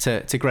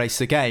to grace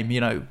the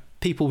game.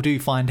 People do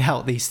find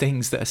out these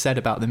things that are said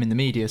about them in the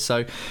media.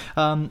 So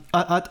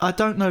I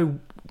don't know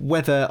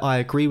whether I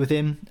agree with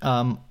him.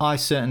 I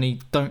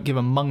certainly don't give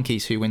a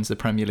monkeys who wins the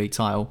Premier League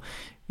title.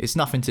 It's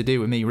nothing to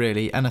do with me,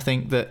 really. And I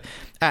think that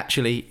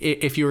actually,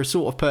 if you're a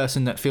sort of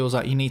person that feels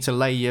like you need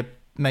to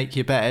make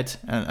your bed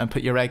and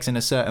put your eggs in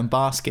a certain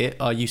basket,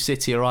 are you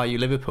City or are you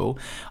Liverpool?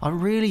 I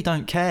really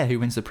don't care who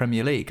wins the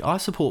Premier League. I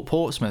support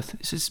Portsmouth.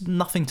 It's just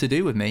nothing to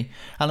do with me.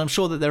 And I'm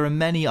sure that there are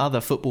many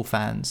other football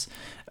fans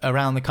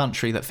around the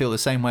country that feel the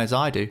same way as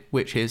I do,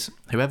 which is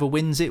whoever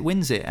wins it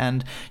wins it.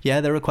 And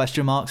yeah, there are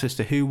question marks as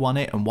to who won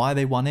it and why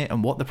they won it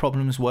and what the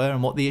problems were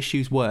and what the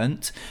issues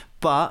weren't,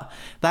 but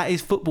that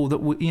is football.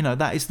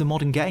 That is the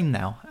modern game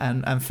now.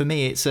 And for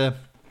me, it's a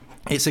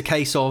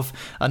case of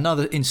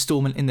another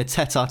instalment in the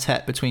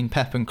tete-a-tete between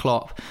Pep and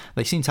Klopp.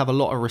 They seem to have a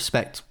lot of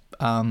respect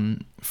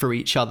for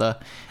each other,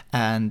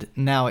 and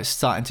now it's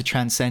starting to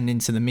transcend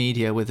into the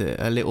media with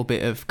a little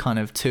bit of kind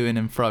of toing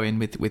and froing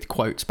with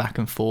quotes back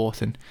and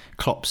forth, and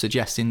Klopp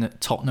suggesting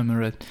that Tottenham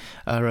are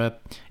a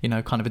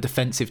kind of a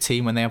defensive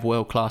team when they have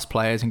world-class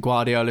players, and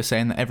Guardiola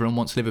saying that everyone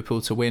wants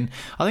Liverpool to win.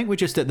 I think we're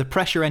just at the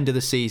pressure end of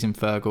the season,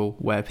 Feargal,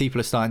 where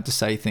people are starting to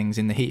say things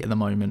in the heat of the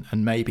moment,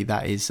 and maybe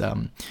that is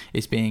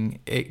being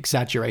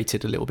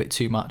exaggerated a little bit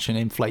too much and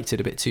inflated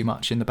a bit too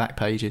much in the back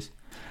pages.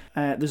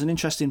 There's an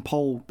interesting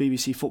poll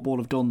BBC Football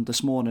have done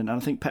this morning, and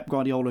I think Pep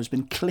Guardiola has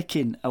been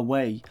clicking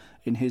away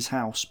in his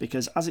house,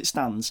 because as it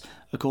stands,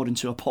 according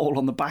to a poll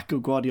on the back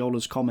of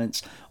Guardiola's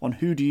comments on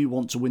who do you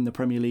want to win the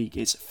Premier League,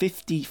 it's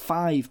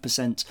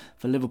 55%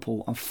 for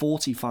Liverpool and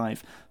 45%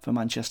 for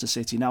Manchester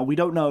City. Now, we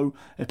don't know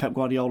if Pep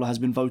Guardiola has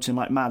been voting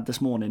like mad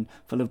this morning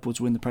for Liverpool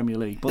to win the Premier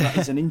League, but that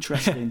is an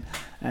interesting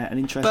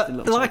but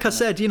little like I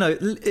said,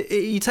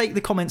 you take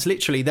the comments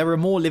literally. There are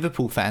more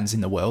Liverpool fans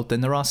in the world than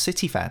there are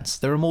City fans.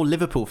 There are more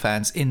Liverpool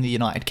fans in the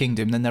United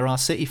Kingdom than there are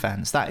City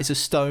fans. That is a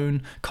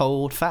stone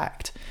cold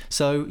fact.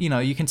 So,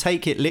 you can take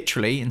it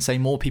literally and say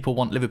more people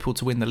want Liverpool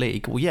to win the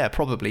league. Well, yeah,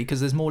 probably, because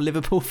there's more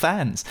Liverpool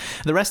fans.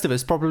 The rest of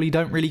us probably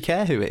don't really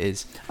care who it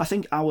is. I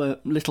think our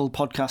little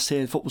podcast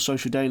here, Football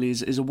Social Daily,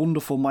 is a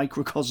wonderful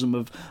microcosm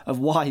of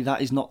why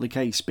that is not the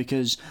case,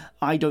 because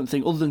I don't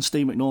think, other than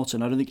Steve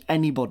McNaughton, I don't think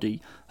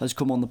anybody has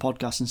come on the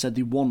podcast and said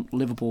they want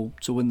Liverpool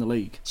to win the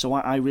league. So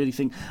I really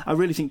think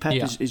Pep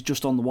is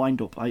just on the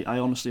wind-up. I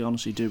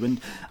honestly do. And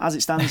as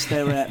it stands,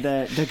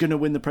 they're going to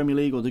win the Premier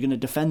League, or they're going to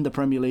defend the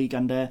Premier League,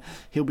 and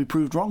he'll be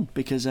proved wrong,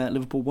 because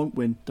Liverpool won't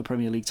win the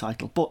Premier League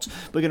title. But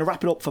we're going to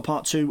wrap it up for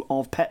part 2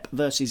 of Pep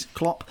versus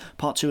Klopp,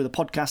 part 2 of the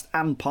podcast,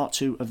 and part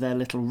 2 of their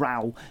little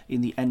row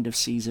in the end of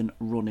season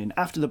run-in.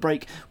 After the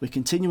break, we're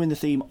continuing the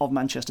theme of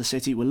Manchester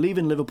City. We're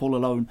leaving Liverpool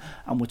alone,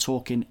 and we're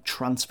talking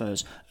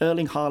transfers.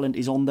 Erling Haaland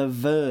is on the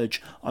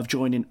verge of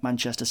joining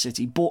Manchester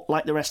City, but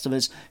like the rest of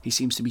us, he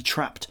seems to be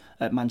trapped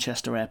at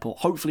Manchester Airport.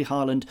 Hopefully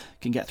Haaland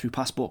can get through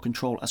passport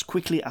control as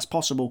quickly as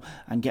possible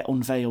and get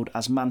unveiled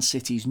as Man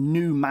City's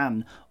new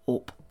man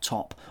up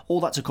top. All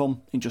that to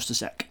come in just a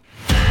sec.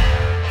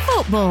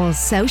 Football's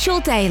Social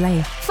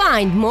Daily.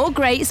 Find more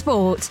great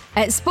sport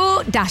at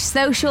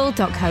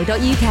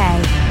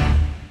sport-social.co.uk.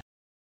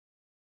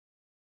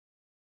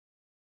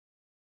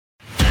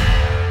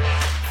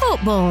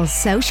 Football's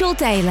Social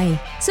Daily.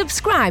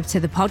 Subscribe to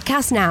the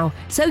podcast now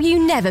so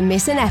you never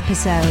miss an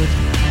episode.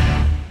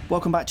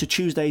 Welcome back to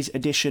Tuesday's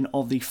edition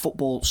of the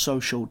Football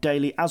Social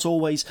Daily. As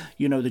always,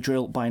 you know the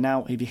drill by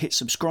now. If you hit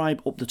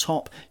subscribe up the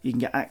top, you can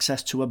get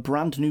access to a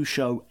brand new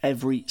show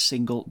every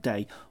single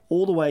day.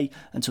 all the way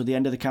until the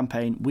end of the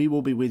campaign. We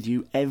will be with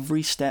you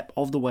every step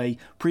of the way.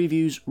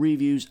 Previews,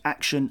 reviews,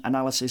 action,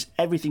 analysis,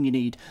 everything you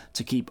need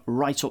to keep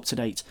right up to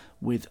date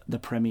with the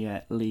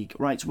Premier League.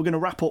 Right, we're going to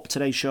wrap up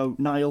today's show,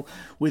 Niall,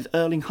 with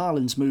Erling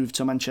Haaland's move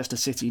to Manchester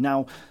City.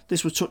 Now,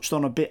 this was touched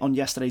on a bit on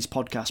yesterday's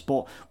podcast,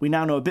 but we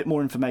now know a bit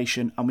more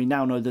information, and we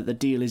now know that the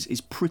deal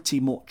is pretty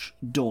much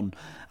done.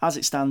 As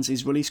it stands,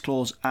 his release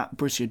clause at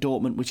Borussia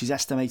Dortmund, which is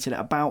estimated at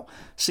about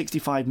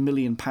 £65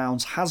 million,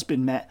 has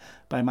been met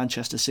by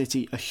Manchester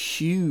City. A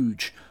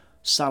huge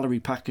salary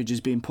package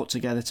is being put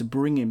together to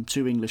bring him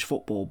to English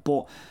football,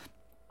 but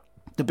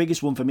the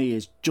biggest one for me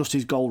is just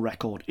his goal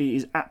record. It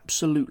is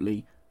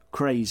absolutely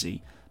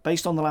crazy.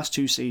 Based on the last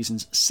 2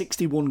 seasons,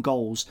 61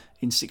 goals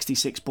in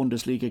 66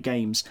 Bundesliga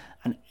games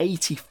and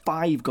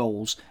 85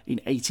 goals in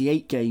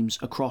 88 games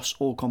across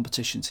all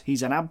competitions.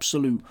 He's an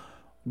absolute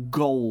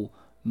goal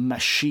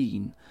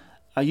machine.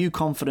 Are you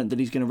confident that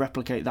he's going to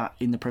replicate that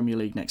in the Premier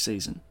League next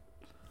season?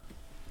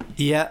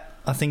 Yeah,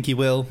 I think he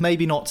will.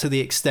 Maybe not to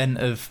the extent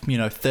of,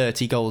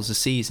 30 goals a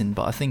season,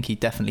 but I think he'd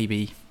definitely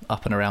be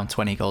up and around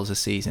 20 goals a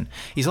season.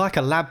 He's like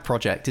a lab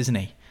project, isn't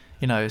he?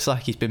 It's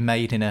like he's been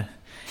made in a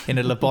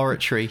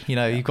laboratory.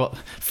 You've got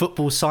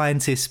football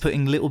scientists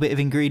putting a little bit of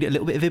ingredient, a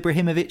little bit of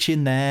Ibrahimovic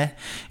in there,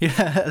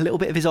 a little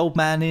bit of his old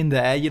man in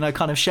there,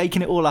 kind of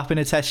shaking it all up in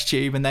a test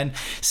tube and then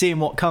seeing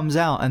what comes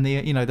out. And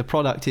the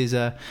product is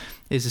a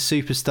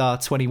superstar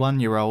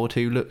 21-year-old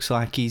who looks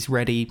like he's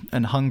ready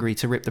and hungry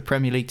to rip the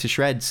Premier League to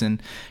shreds.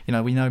 And,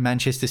 we know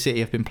Manchester City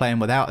have been playing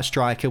without a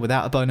striker,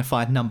 without a bona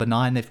fide number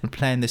 9. They've been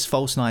playing this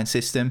false 9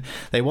 system.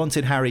 They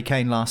wanted Harry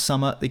Kane last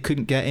summer. They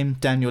couldn't get him.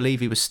 Daniel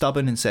Levy was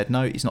stubborn and said,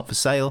 no, he's not for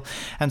sale.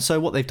 And so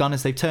what they've done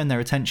is they've turned their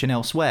attention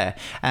elsewhere.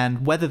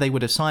 And whether they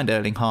would have signed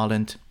Erling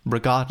Haaland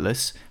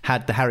regardless,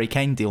 had the Harry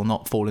Kane deal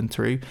not fallen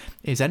through,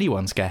 is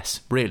anyone's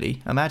guess,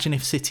 really. Imagine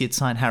if City had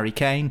signed Harry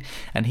Kane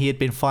and he had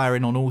been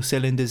firing on all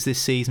cylinders this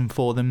season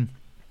for them.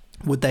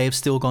 Would they have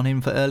still gone in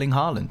for Erling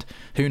Haaland?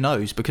 Who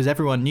knows? Because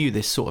everyone knew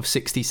this sort of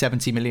 60,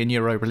 70 million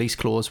euro release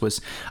clause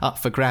was up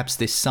for grabs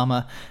this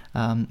summer.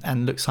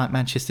 And looks like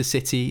Manchester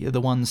City are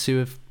the ones who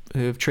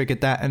have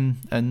triggered that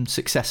and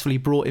successfully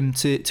brought him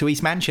to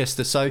East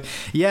Manchester. So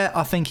yeah,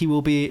 I think he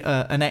will be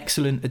an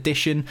excellent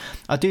addition.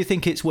 I do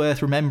think it's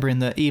worth remembering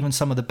that even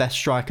some of the best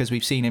strikers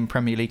we've seen in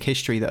Premier League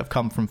history that have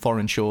come from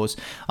foreign shores,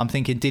 I'm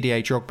thinking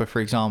Didier Drogba, for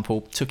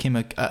example, took him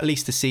at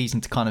least a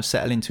season to kind of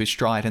settle into his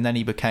stride, and then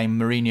he became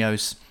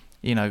Mourinho's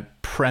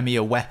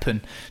premier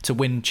weapon to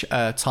win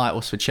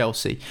titles for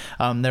Chelsea.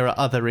 There are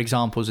other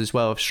examples as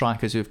well of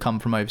strikers who have come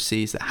from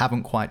overseas that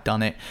haven't quite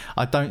done it.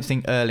 I don't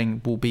think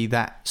Erling will be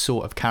that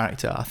sort of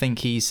character. I think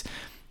he's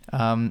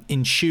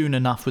in tune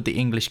enough with the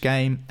English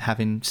game,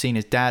 having seen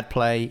his dad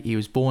play. He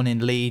was born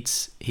in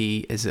Leeds.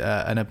 He is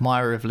an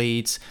admirer of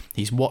Leeds.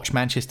 He's watched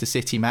Manchester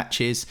City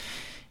matches.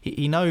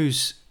 He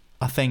knows,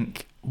 I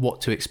think, what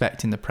to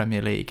expect in the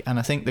Premier League. And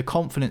I think the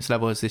confidence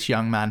level as this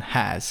young man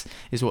has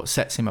is what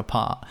sets him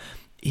apart.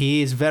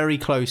 He is very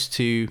close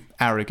to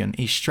arrogant.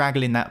 He's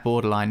straggling that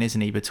borderline, isn't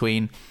he,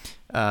 between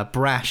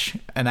brash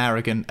and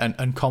arrogant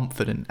and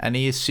confident. And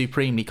he is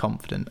supremely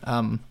confident.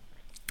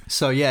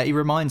 So yeah, he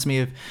reminds me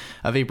of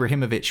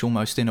Ibrahimovic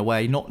almost in a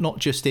way, not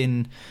just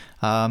in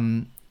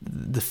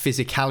the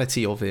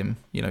physicality of him.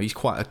 He's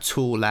quite a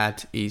tall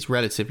lad. He's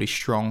relatively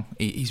strong.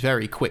 He's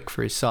very quick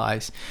for his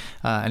size,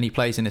 and he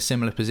plays in a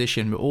similar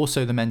position. But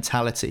also the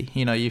mentality.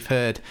 You've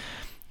heard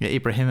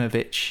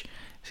Ibrahimovic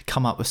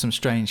come up with some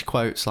strange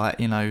quotes like,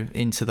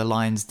 into the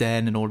lion's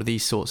den and all of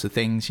these sorts of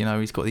things.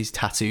 He's got these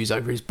tattoos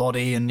over his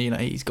body and,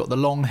 he's got the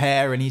long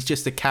hair and he's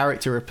just a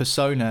character, a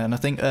persona. And I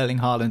think Erling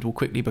Haaland will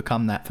quickly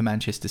become that for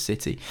Manchester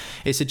City.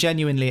 It's a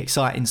genuinely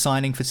exciting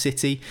signing for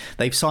City.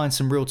 They've signed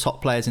some real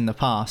top players in the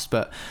past,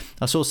 but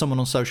I saw someone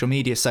on social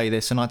media say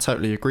this and I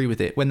totally agree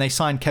with it. When they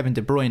signed Kevin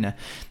De Bruyne,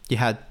 you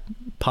had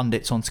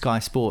pundits on Sky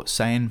Sports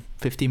saying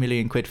 50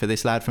 million quid for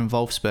this lad from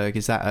Wolfsburg.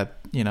 Is that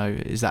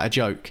a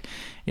joke?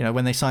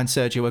 When they signed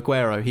Sergio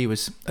Aguero, he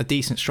was a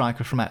decent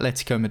striker from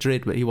Atletico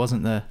Madrid, but he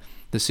wasn't the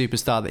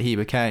superstar that he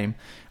became.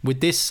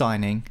 With this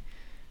signing,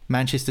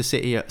 Manchester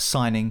City are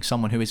signing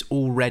someone who is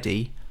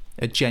already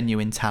a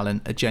genuine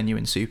talent, a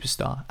genuine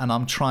superstar. And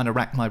I'm trying to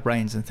rack my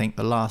brains and think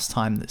the last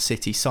time that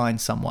City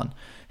signed someone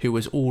who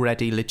was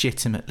already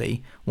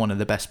legitimately one of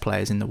the best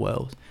players in the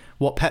world.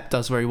 What Pep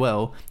does very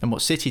well and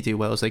what City do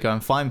well is they go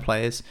and find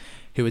players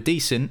who are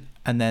decent,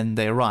 and then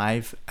they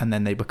arrive and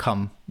then they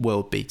become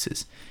world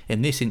beaters.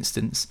 In this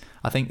instance,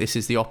 I think this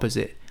is the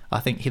opposite. I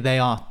think they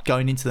are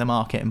going into the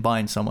market and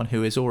buying someone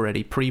who is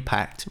already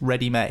pre-packed,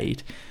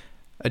 ready-made,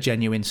 a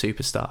genuine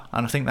superstar.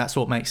 And I think that's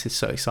what makes this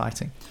so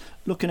exciting.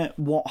 Looking at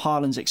what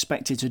Haaland's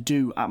expected to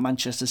do at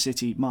Manchester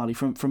City, Marley,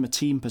 from a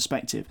team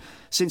perspective,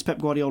 since Pep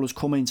Guardiola's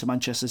come into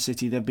Manchester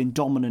City, they've been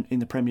dominant in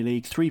the Premier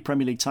League. 3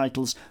 Premier League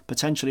titles,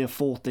 potentially a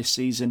 4th this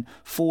season,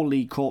 4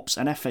 League Cups,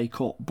 an FA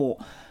Cup, but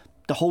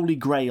the holy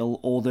grail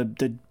or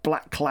the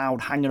black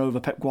cloud hanging over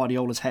Pep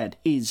Guardiola's head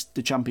is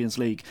the Champions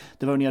League.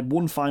 They've only had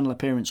 1 final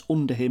appearance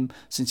under him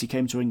since he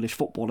came to English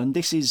football, and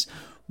this is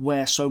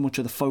where so much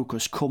of the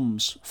focus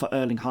comes for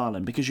Erling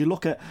Haaland. Because you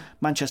look at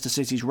Manchester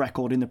City's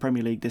record in the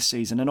Premier League this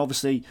season, and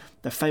obviously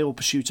the failed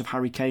pursuit of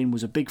Harry Kane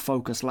was a big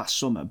focus last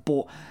summer,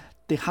 but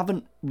they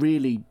haven't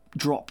really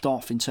dropped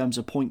off in terms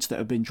of points that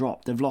have been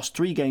dropped. They've lost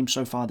 3 games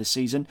so far this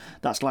season.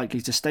 That's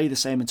likely to stay the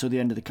same until the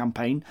end of the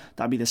campaign.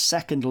 That'd be the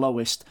second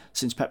lowest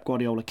since Pep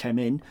Guardiola came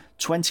in.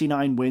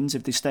 29 wins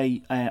if they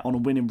stay on a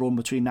winning run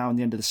between now and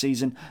the end of the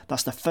season.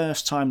 That's the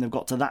first time they've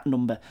got to that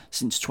number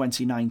since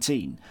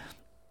 2019.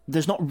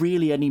 There's not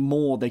really any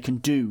more they can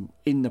do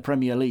in the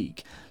Premier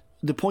League.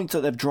 The points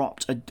that they've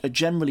dropped are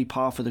generally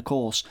par for the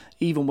course,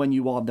 even when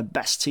you are the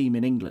best team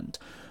in England.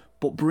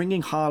 But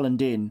bringing Haaland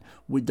in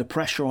with the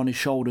pressure on his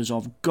shoulders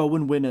of go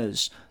and win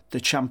us the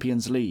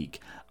Champions League,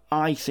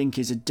 I think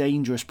is a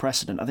dangerous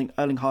precedent. I think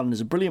Erling Haaland is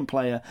a brilliant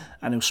player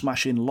and he'll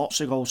smash in lots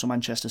of goals for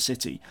Manchester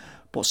City.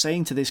 But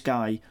saying to this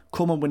guy,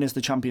 come and win us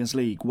the Champions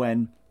League,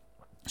 when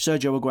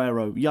Sergio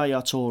Aguero,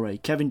 Yaya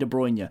Toure, Kevin De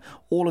Bruyne,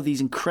 all of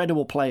these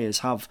incredible players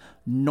have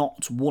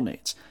not won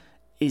it,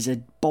 is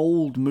a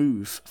bold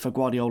move for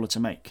Guardiola to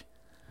make.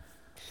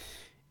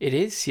 It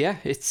is, yeah.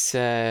 It's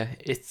a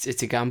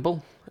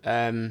gamble.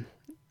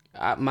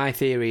 My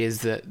theory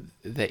is that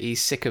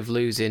he's sick of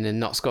losing and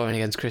not scoring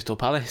against Crystal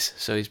Palace,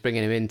 so he's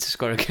bringing him in to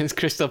score against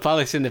Crystal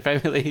Palace in the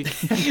Premier League.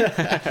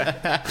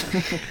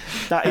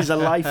 That is a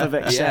life of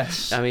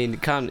excess. Yeah, I mean,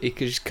 he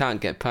just can't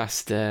get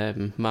past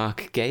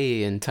Mark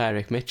Gay and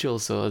Tyreek Mitchell,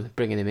 so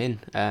bringing him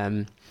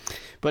in.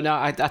 But no,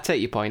 I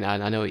take your point,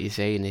 and I know what you're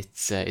saying.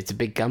 It's a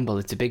big gamble,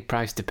 it's a big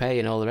price to pay,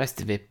 and all the rest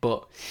of it.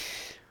 But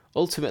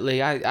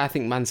ultimately, I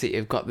think Man City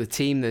have got the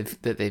team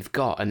that they've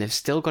got, and they've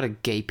still got a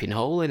gaping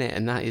hole in it,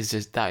 and that is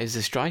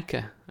a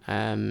striker.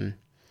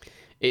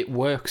 It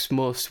works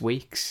most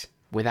weeks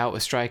without a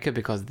striker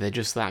because they're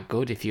just that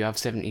good. If you have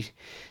 70%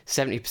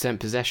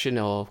 possession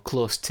or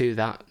close to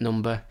that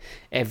number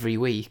every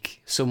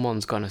week,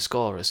 someone's going to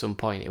score at some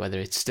point, whether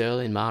it's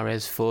Sterling,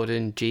 Mahrez,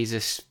 Foden,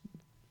 Jesus,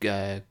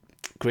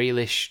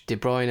 Grealish, De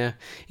Bruyne.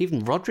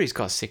 Even Rodri's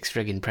got 6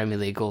 friggin' Premier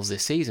League goals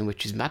this season,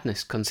 which is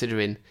madness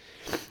considering.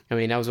 I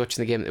mean, I was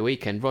watching the game at the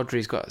weekend.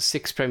 Rodri's got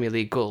 6 Premier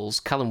League goals.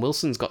 Callum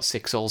Wilson's got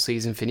 6 all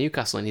season for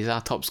Newcastle, and he's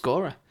our top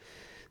scorer.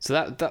 So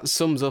that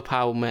sums up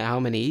how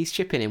many he's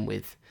chipping in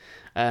with.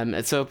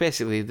 And so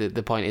basically,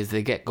 the point is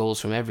they get goals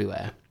from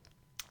everywhere.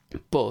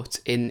 But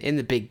in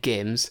the big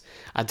games,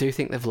 I do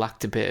think they've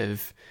lacked a bit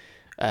of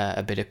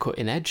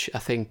cutting edge. I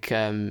think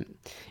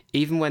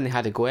even when they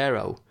had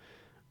Aguero,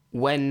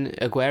 when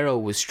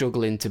Aguero was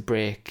struggling to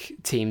break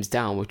teams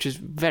down, which is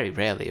very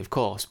rarely, of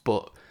course,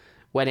 but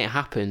when it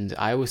happened,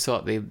 I always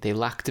thought they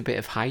lacked a bit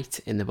of height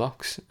in the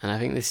box. And I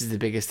think this is the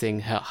biggest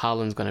thing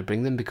Haaland's going to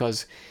bring them,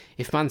 because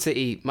if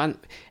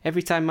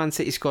every time Man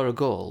City score a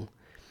goal,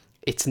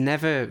 it's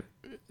never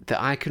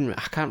that I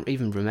can't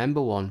even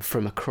remember one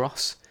from a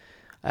cross.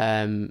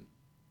 I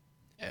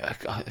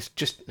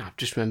just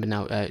remember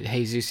now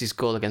Jesus'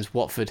 goal against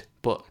Watford,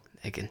 but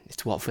again,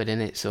 it's Watford,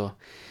 innit? So,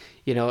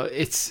 you know,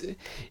 it's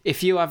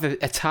if you have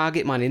a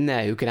target man in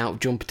there who can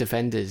out-jump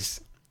defenders,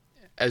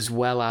 as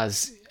well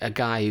as a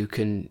guy who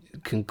can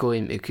go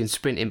in, who can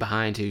sprint in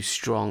behind, who's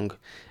strong,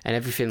 and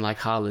everything like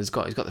Haaland's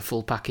got. He's got the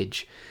full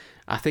package.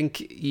 I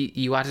think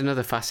you add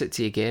another facet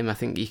to your game. I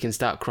think you can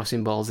start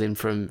crossing balls in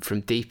from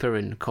deeper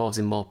and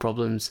causing more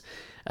problems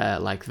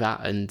like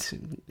that.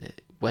 And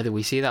whether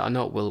we see that or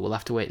not, we'll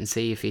have to wait and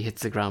see if he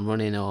hits the ground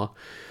running or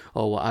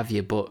what have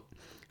you. But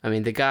I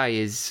mean, the guy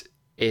is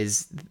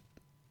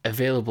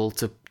available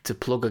to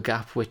plug a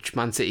gap which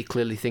Man City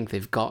clearly think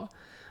they've got.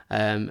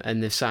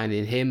 And they're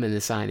signing him, and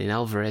they're signing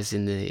Alvarez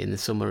in the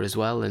summer as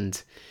well.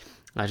 And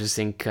I just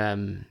think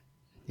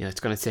it's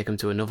going to take them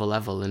to another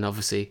level. And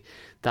obviously,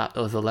 that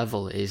other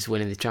level is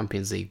winning the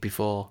Champions League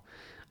before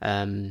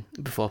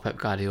Pep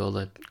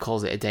Guardiola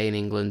calls it a day in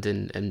England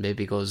and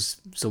maybe goes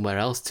somewhere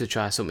else to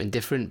try something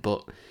different.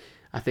 But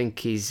I think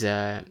he's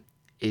the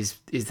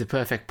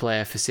perfect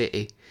player for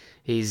City.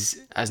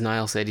 He's, as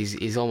Niall said,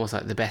 he's almost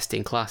like the best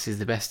in class. He's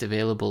the best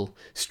available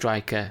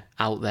striker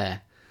out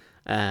there.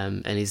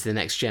 And he's the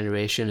next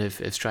generation of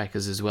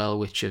strikers as well,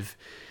 which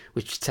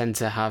tend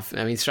to have.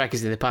 I mean,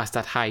 strikers in the past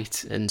had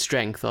height and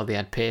strength, or they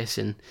had pace,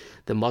 and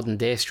the modern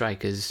day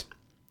strikers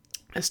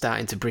are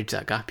starting to bridge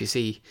that gap. You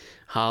see,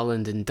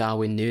 Haaland and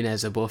Darwin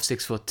Núñez are both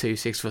 6'2",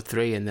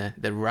 6'3", and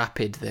they're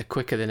rapid. They're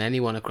quicker than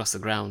anyone across the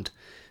ground.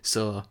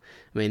 So,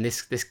 I mean,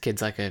 this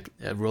kid's like a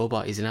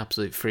robot. He's an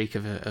absolute freak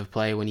of a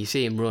player. When you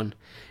see him run,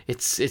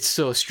 it's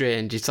so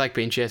strange. It's like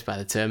being chased by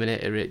the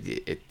Terminator.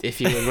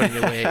 If you were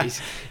running away,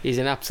 he's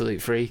an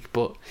absolute freak.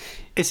 But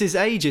it's his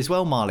age as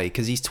well, Marley,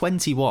 because he's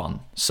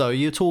 21. So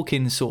you're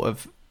talking sort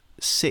of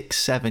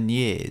 6-7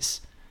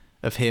 years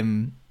of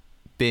him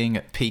being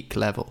at peak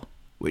level,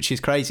 which is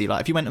crazy.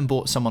 Like if you went and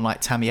bought someone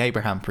like Tammy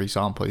Abraham, for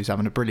example, who's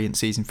having a brilliant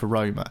season for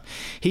Roma,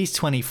 he's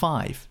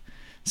 25.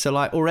 So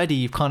like already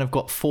you've kind of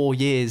got 4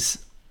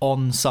 years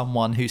on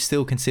someone who's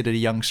still considered a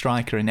young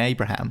striker in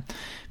Abraham,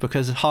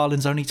 because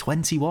Haaland's only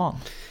 21.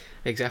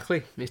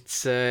 Exactly.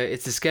 It's a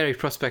scary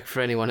prospect for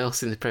anyone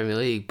else in the Premier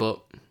League,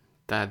 but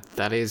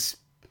that is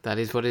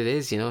what it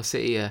is. You know,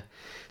 City are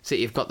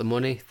City have got the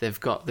money. They've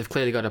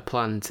clearly got a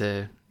plan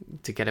to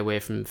get away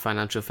from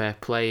financial fair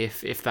play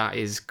if that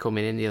is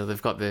coming in.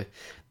 They've got the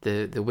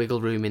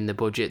wiggle room in the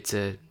budget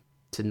to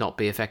not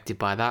be affected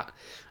by that,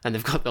 and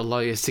they've got the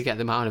lawyers to get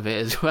them out of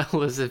it as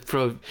well, as they've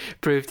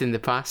proved in the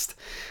past.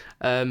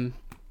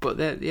 But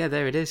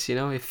there it is.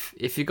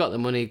 If you've got the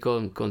money, go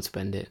and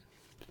spend it.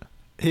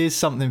 Here's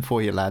something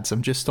for you, lads.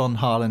 I'm just on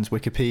Haaland's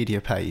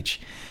Wikipedia page,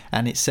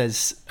 and it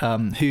says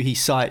who he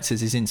cites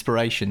as his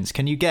inspirations.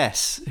 Can you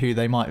guess who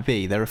they might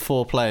be? There are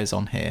 4 players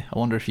on here. I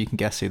wonder if you can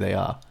guess who they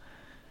are.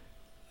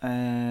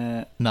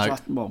 No.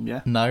 Well,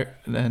 yeah. No,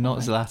 they're not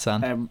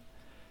Zlatan.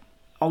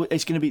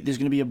 There's going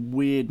to be a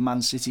weird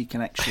Man City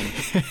connection.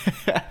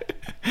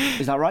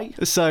 Is that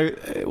right? So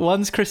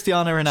one's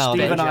Cristiano Ronaldo.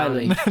 Stephen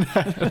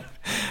Ireland.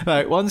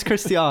 No, one's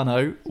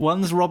Cristiano.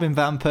 One's Robin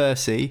van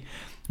Persie.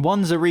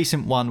 One's a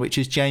recent one, which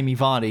is Jamie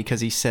Vardy,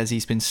 because he says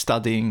he's been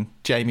studying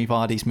Jamie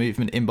Vardy's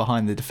movement in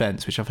behind the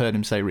defence, which I've heard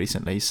him say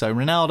recently. So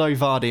Ronaldo,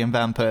 Vardy and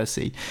Van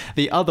Persie.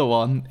 The other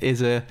one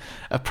is a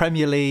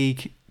Premier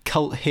League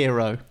cult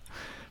hero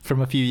from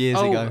a few years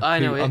ago. I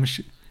know it.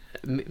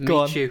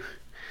 Michu.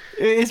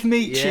 It is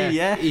Michu,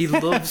 yeah. He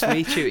loves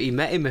Michu. He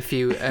met him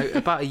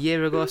about a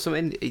year ago or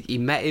something. He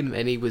met him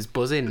and he was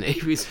buzzing.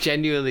 He was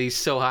genuinely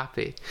so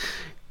happy.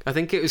 I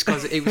think it was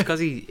because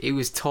he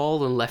was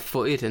tall and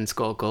left-footed and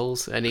scored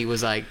goals, and he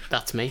was like,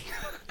 "That's me."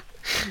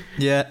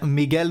 Yeah,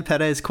 Miguel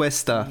Perez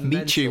Cuesta,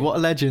 Michu, what a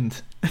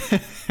legend.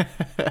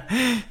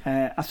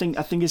 I think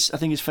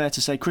it's fair to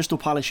say, Crystal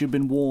Palace, you've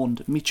been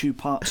warned. Michu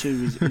Part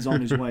 2 is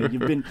on his way.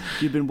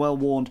 You've been well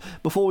warned.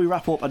 Before we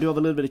wrap up, I do have a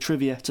little bit of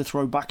trivia to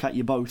throw back at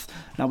you both.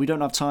 Now, we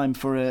don't have time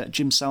for a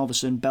Jim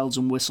Salverson bells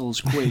and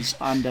whistles quiz,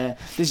 and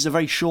this is a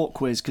very short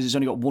quiz because it's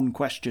only got one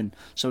question,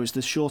 so it's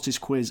the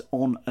shortest quiz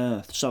on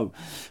earth. So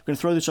I'm going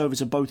to throw this over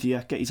to both of you,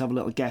 get you to have a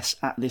little guess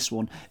at this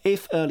one.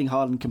 If Erling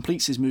Haaland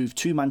completes his move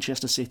to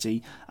Manchester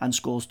City and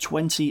scores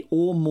 20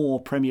 or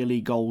more Premier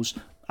League goals,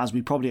 as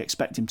we probably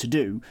expect him to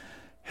do,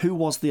 who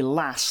was the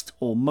last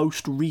or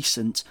most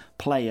recent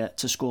player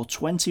to score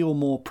 20 or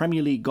more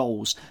Premier League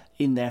goals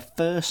in their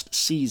first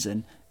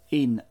season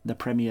in the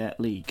Premier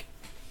League?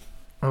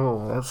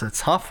 Oh, that's a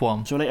tough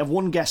one. So they have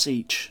one guess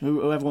each.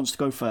 Whoever wants to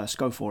go first,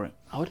 go for it.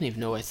 I wouldn't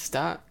even know where to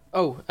start.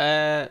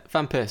 Van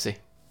Persie.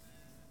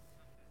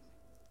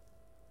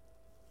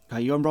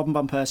 Okay, you're on Robin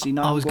van Persie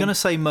now. I was going to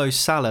say Mo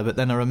Salah, but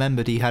then I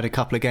remembered he had a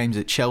couple of games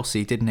at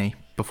Chelsea, didn't he,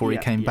 before he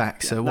came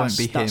back, so it won't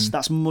be him.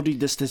 That's muddied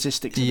the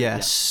statistics.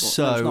 Yes,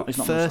 so it's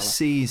not first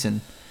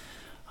season.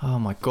 Oh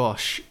my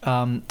gosh.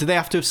 Do they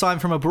have to have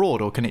signed from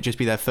abroad, or can it just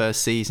be their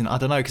first season? I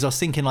don't know, because I was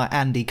thinking like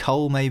Andy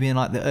Cole maybe in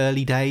like the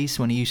early days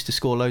when he used to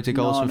score loads of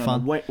goals for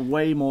fun.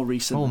 Way more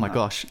recent. Oh my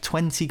gosh,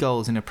 20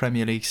 goals in a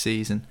Premier League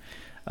season.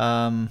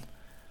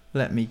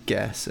 Let me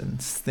guess and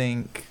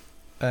think.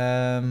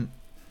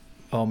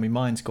 Oh, my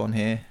mind's gone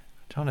here.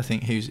 I'm trying to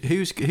think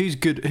who's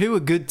good. Who are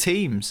good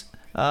teams?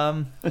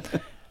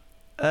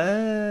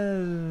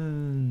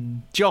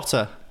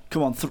 Jota.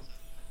 Come on,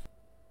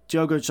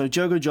 Diogo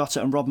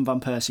Jota and Robin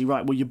van Persie.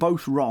 Right, well, you're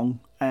both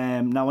wrong.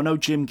 Now, I know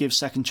Jim gives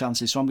second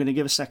chances, so I'm going to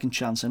give a second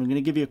chance, and I'm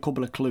going to give you a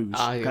couple of clues.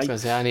 I was going to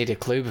say, I need a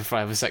clue before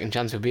I have a second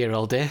chance. We'll be here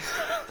all day.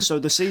 So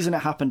the season it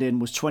happened in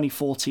was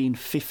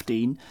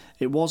 2014-15.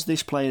 It was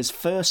this player's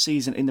first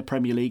season in the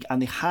Premier League,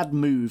 and they had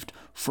moved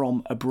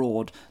from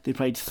abroad. They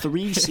played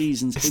 3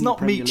 seasons in the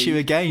Premier League. It's not Michu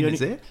again,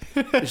 is it?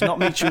 It's not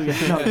Michu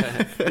again. No.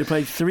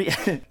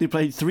 They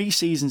played 3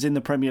 seasons in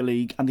the Premier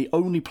League, and they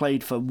only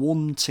played for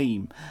one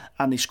team.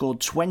 And they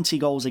scored 20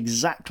 goals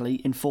exactly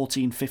in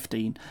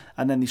 14-15,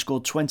 and then they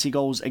scored 20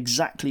 goals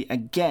exactly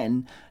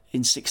again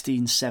in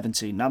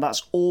 16-17. Now,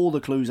 that's all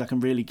the clues I can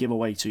really give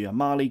away to you.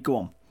 Marley, go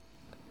on.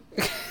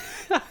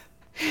 I'm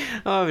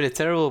having a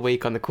terrible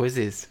week on the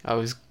quizzes. I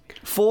was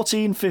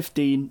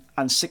 14-15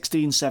 and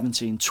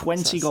 16-17,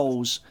 20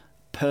 goals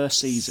per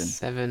season.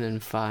 7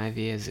 and 5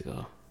 years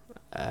ago.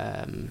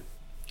 I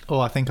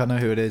think I know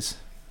who it is.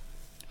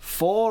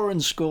 4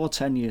 and score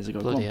 10 years ago.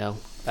 Bloody hell.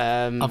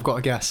 I've got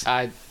a guess.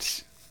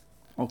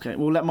 Okay,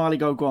 we'll let Marley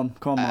go. Go on,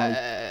 Marley.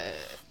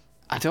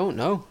 I don't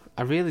know.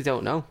 I really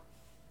don't know.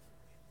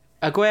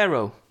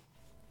 Aguero.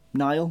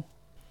 Niall?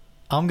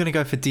 I'm going to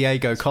go for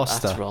Diego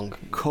Costa. That's wrong.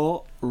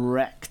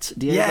 Correct.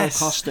 Diego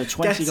Costa,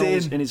 20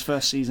 goals in his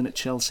first season at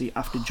Chelsea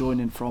after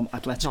joining from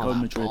Atletico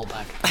Madrid.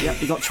 Yep,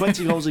 he got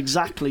 20 goals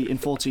exactly in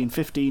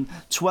 14-15,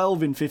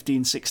 12 in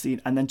 15-16,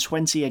 and then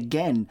 20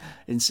 again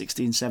in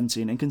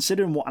 16-17. And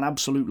considering what an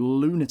absolute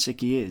lunatic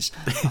he is,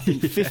 I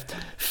think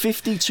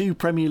 52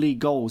 Premier League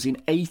goals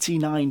in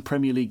 89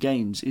 Premier League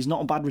games is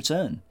not a bad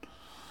return.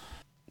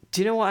 Do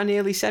you know what I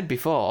nearly said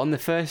before? On the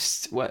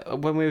first,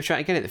 when we were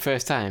trying to get it the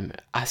first time,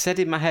 I said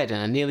in my head,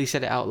 and I nearly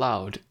said it out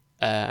loud,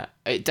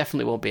 it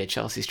definitely won't be a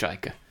Chelsea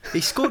striker.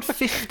 He scored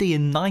 50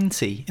 and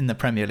 90 in the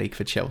Premier League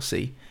for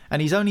Chelsea,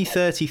 and he's only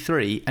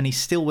 33, and he's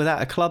still without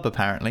a club,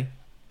 apparently.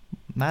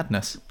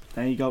 Madness.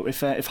 There you go.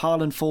 If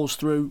Haaland falls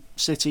through,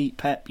 City,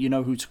 Pep, you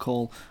know who to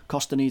call.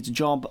 Costa needs a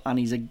job and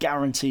he's a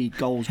guaranteed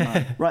goals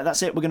man. Right,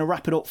 that's it. We're going to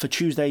wrap it up for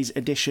Tuesday's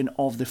edition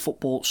of the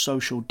Football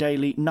Social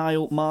Daily.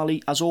 Niall,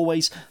 Marley, as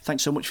always,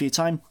 thanks so much for your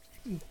time.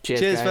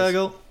 Cheers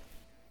Feargal.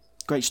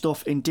 Great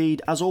stuff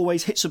indeed. As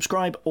always, hit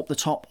subscribe up the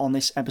top on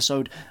this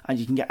episode and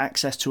you can get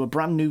access to a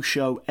brand new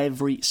show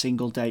every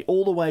single day.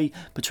 All the way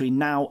between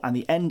now and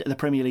the end of the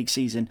Premier League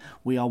season,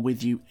 we are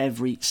with you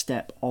every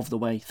step of the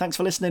way. Thanks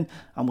for listening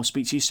and we'll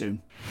speak to you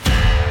soon.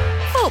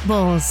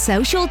 Football's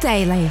Social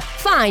Daily.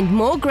 Find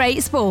more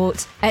great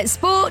sport at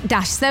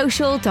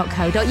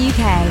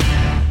sport-social.co.uk.